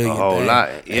hood $1 million. A whole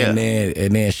lot, yeah.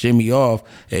 And then shimmy off.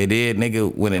 And then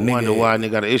nigga, when a nigga wonder why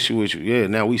nigga got an issue with you. Yeah,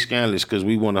 now we scandalous because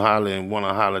we want to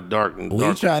holler dark and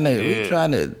dark. We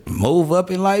trying to move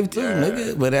up in life too,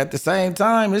 nigga. But at the same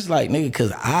time, it's like, nigga,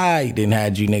 because I didn't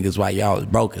have you niggas while y'all was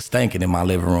broke and stinking in my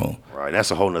living room. Right,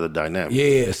 that's a whole nother dynamic.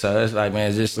 Yeah, so it's like,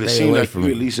 man, just stay away from me.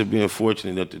 You at least are being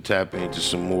fortunate enough to tap into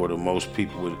some more than most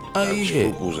people with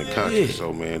scruples and conscience.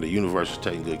 So, man, the universe is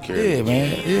taking good care of you. Yeah,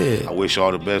 man, yeah. I wish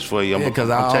all the best for you. I'm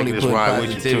taking this ride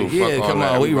with you, too. Yeah, come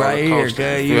on, we right here,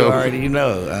 cuz. You already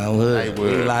know.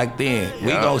 We locked in.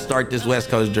 We gonna start this West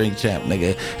Coast Drink Champ,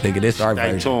 nigga. This our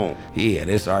version. Yeah,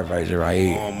 this our version right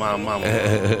here. Oh, my mama.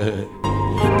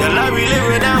 The life we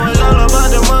live now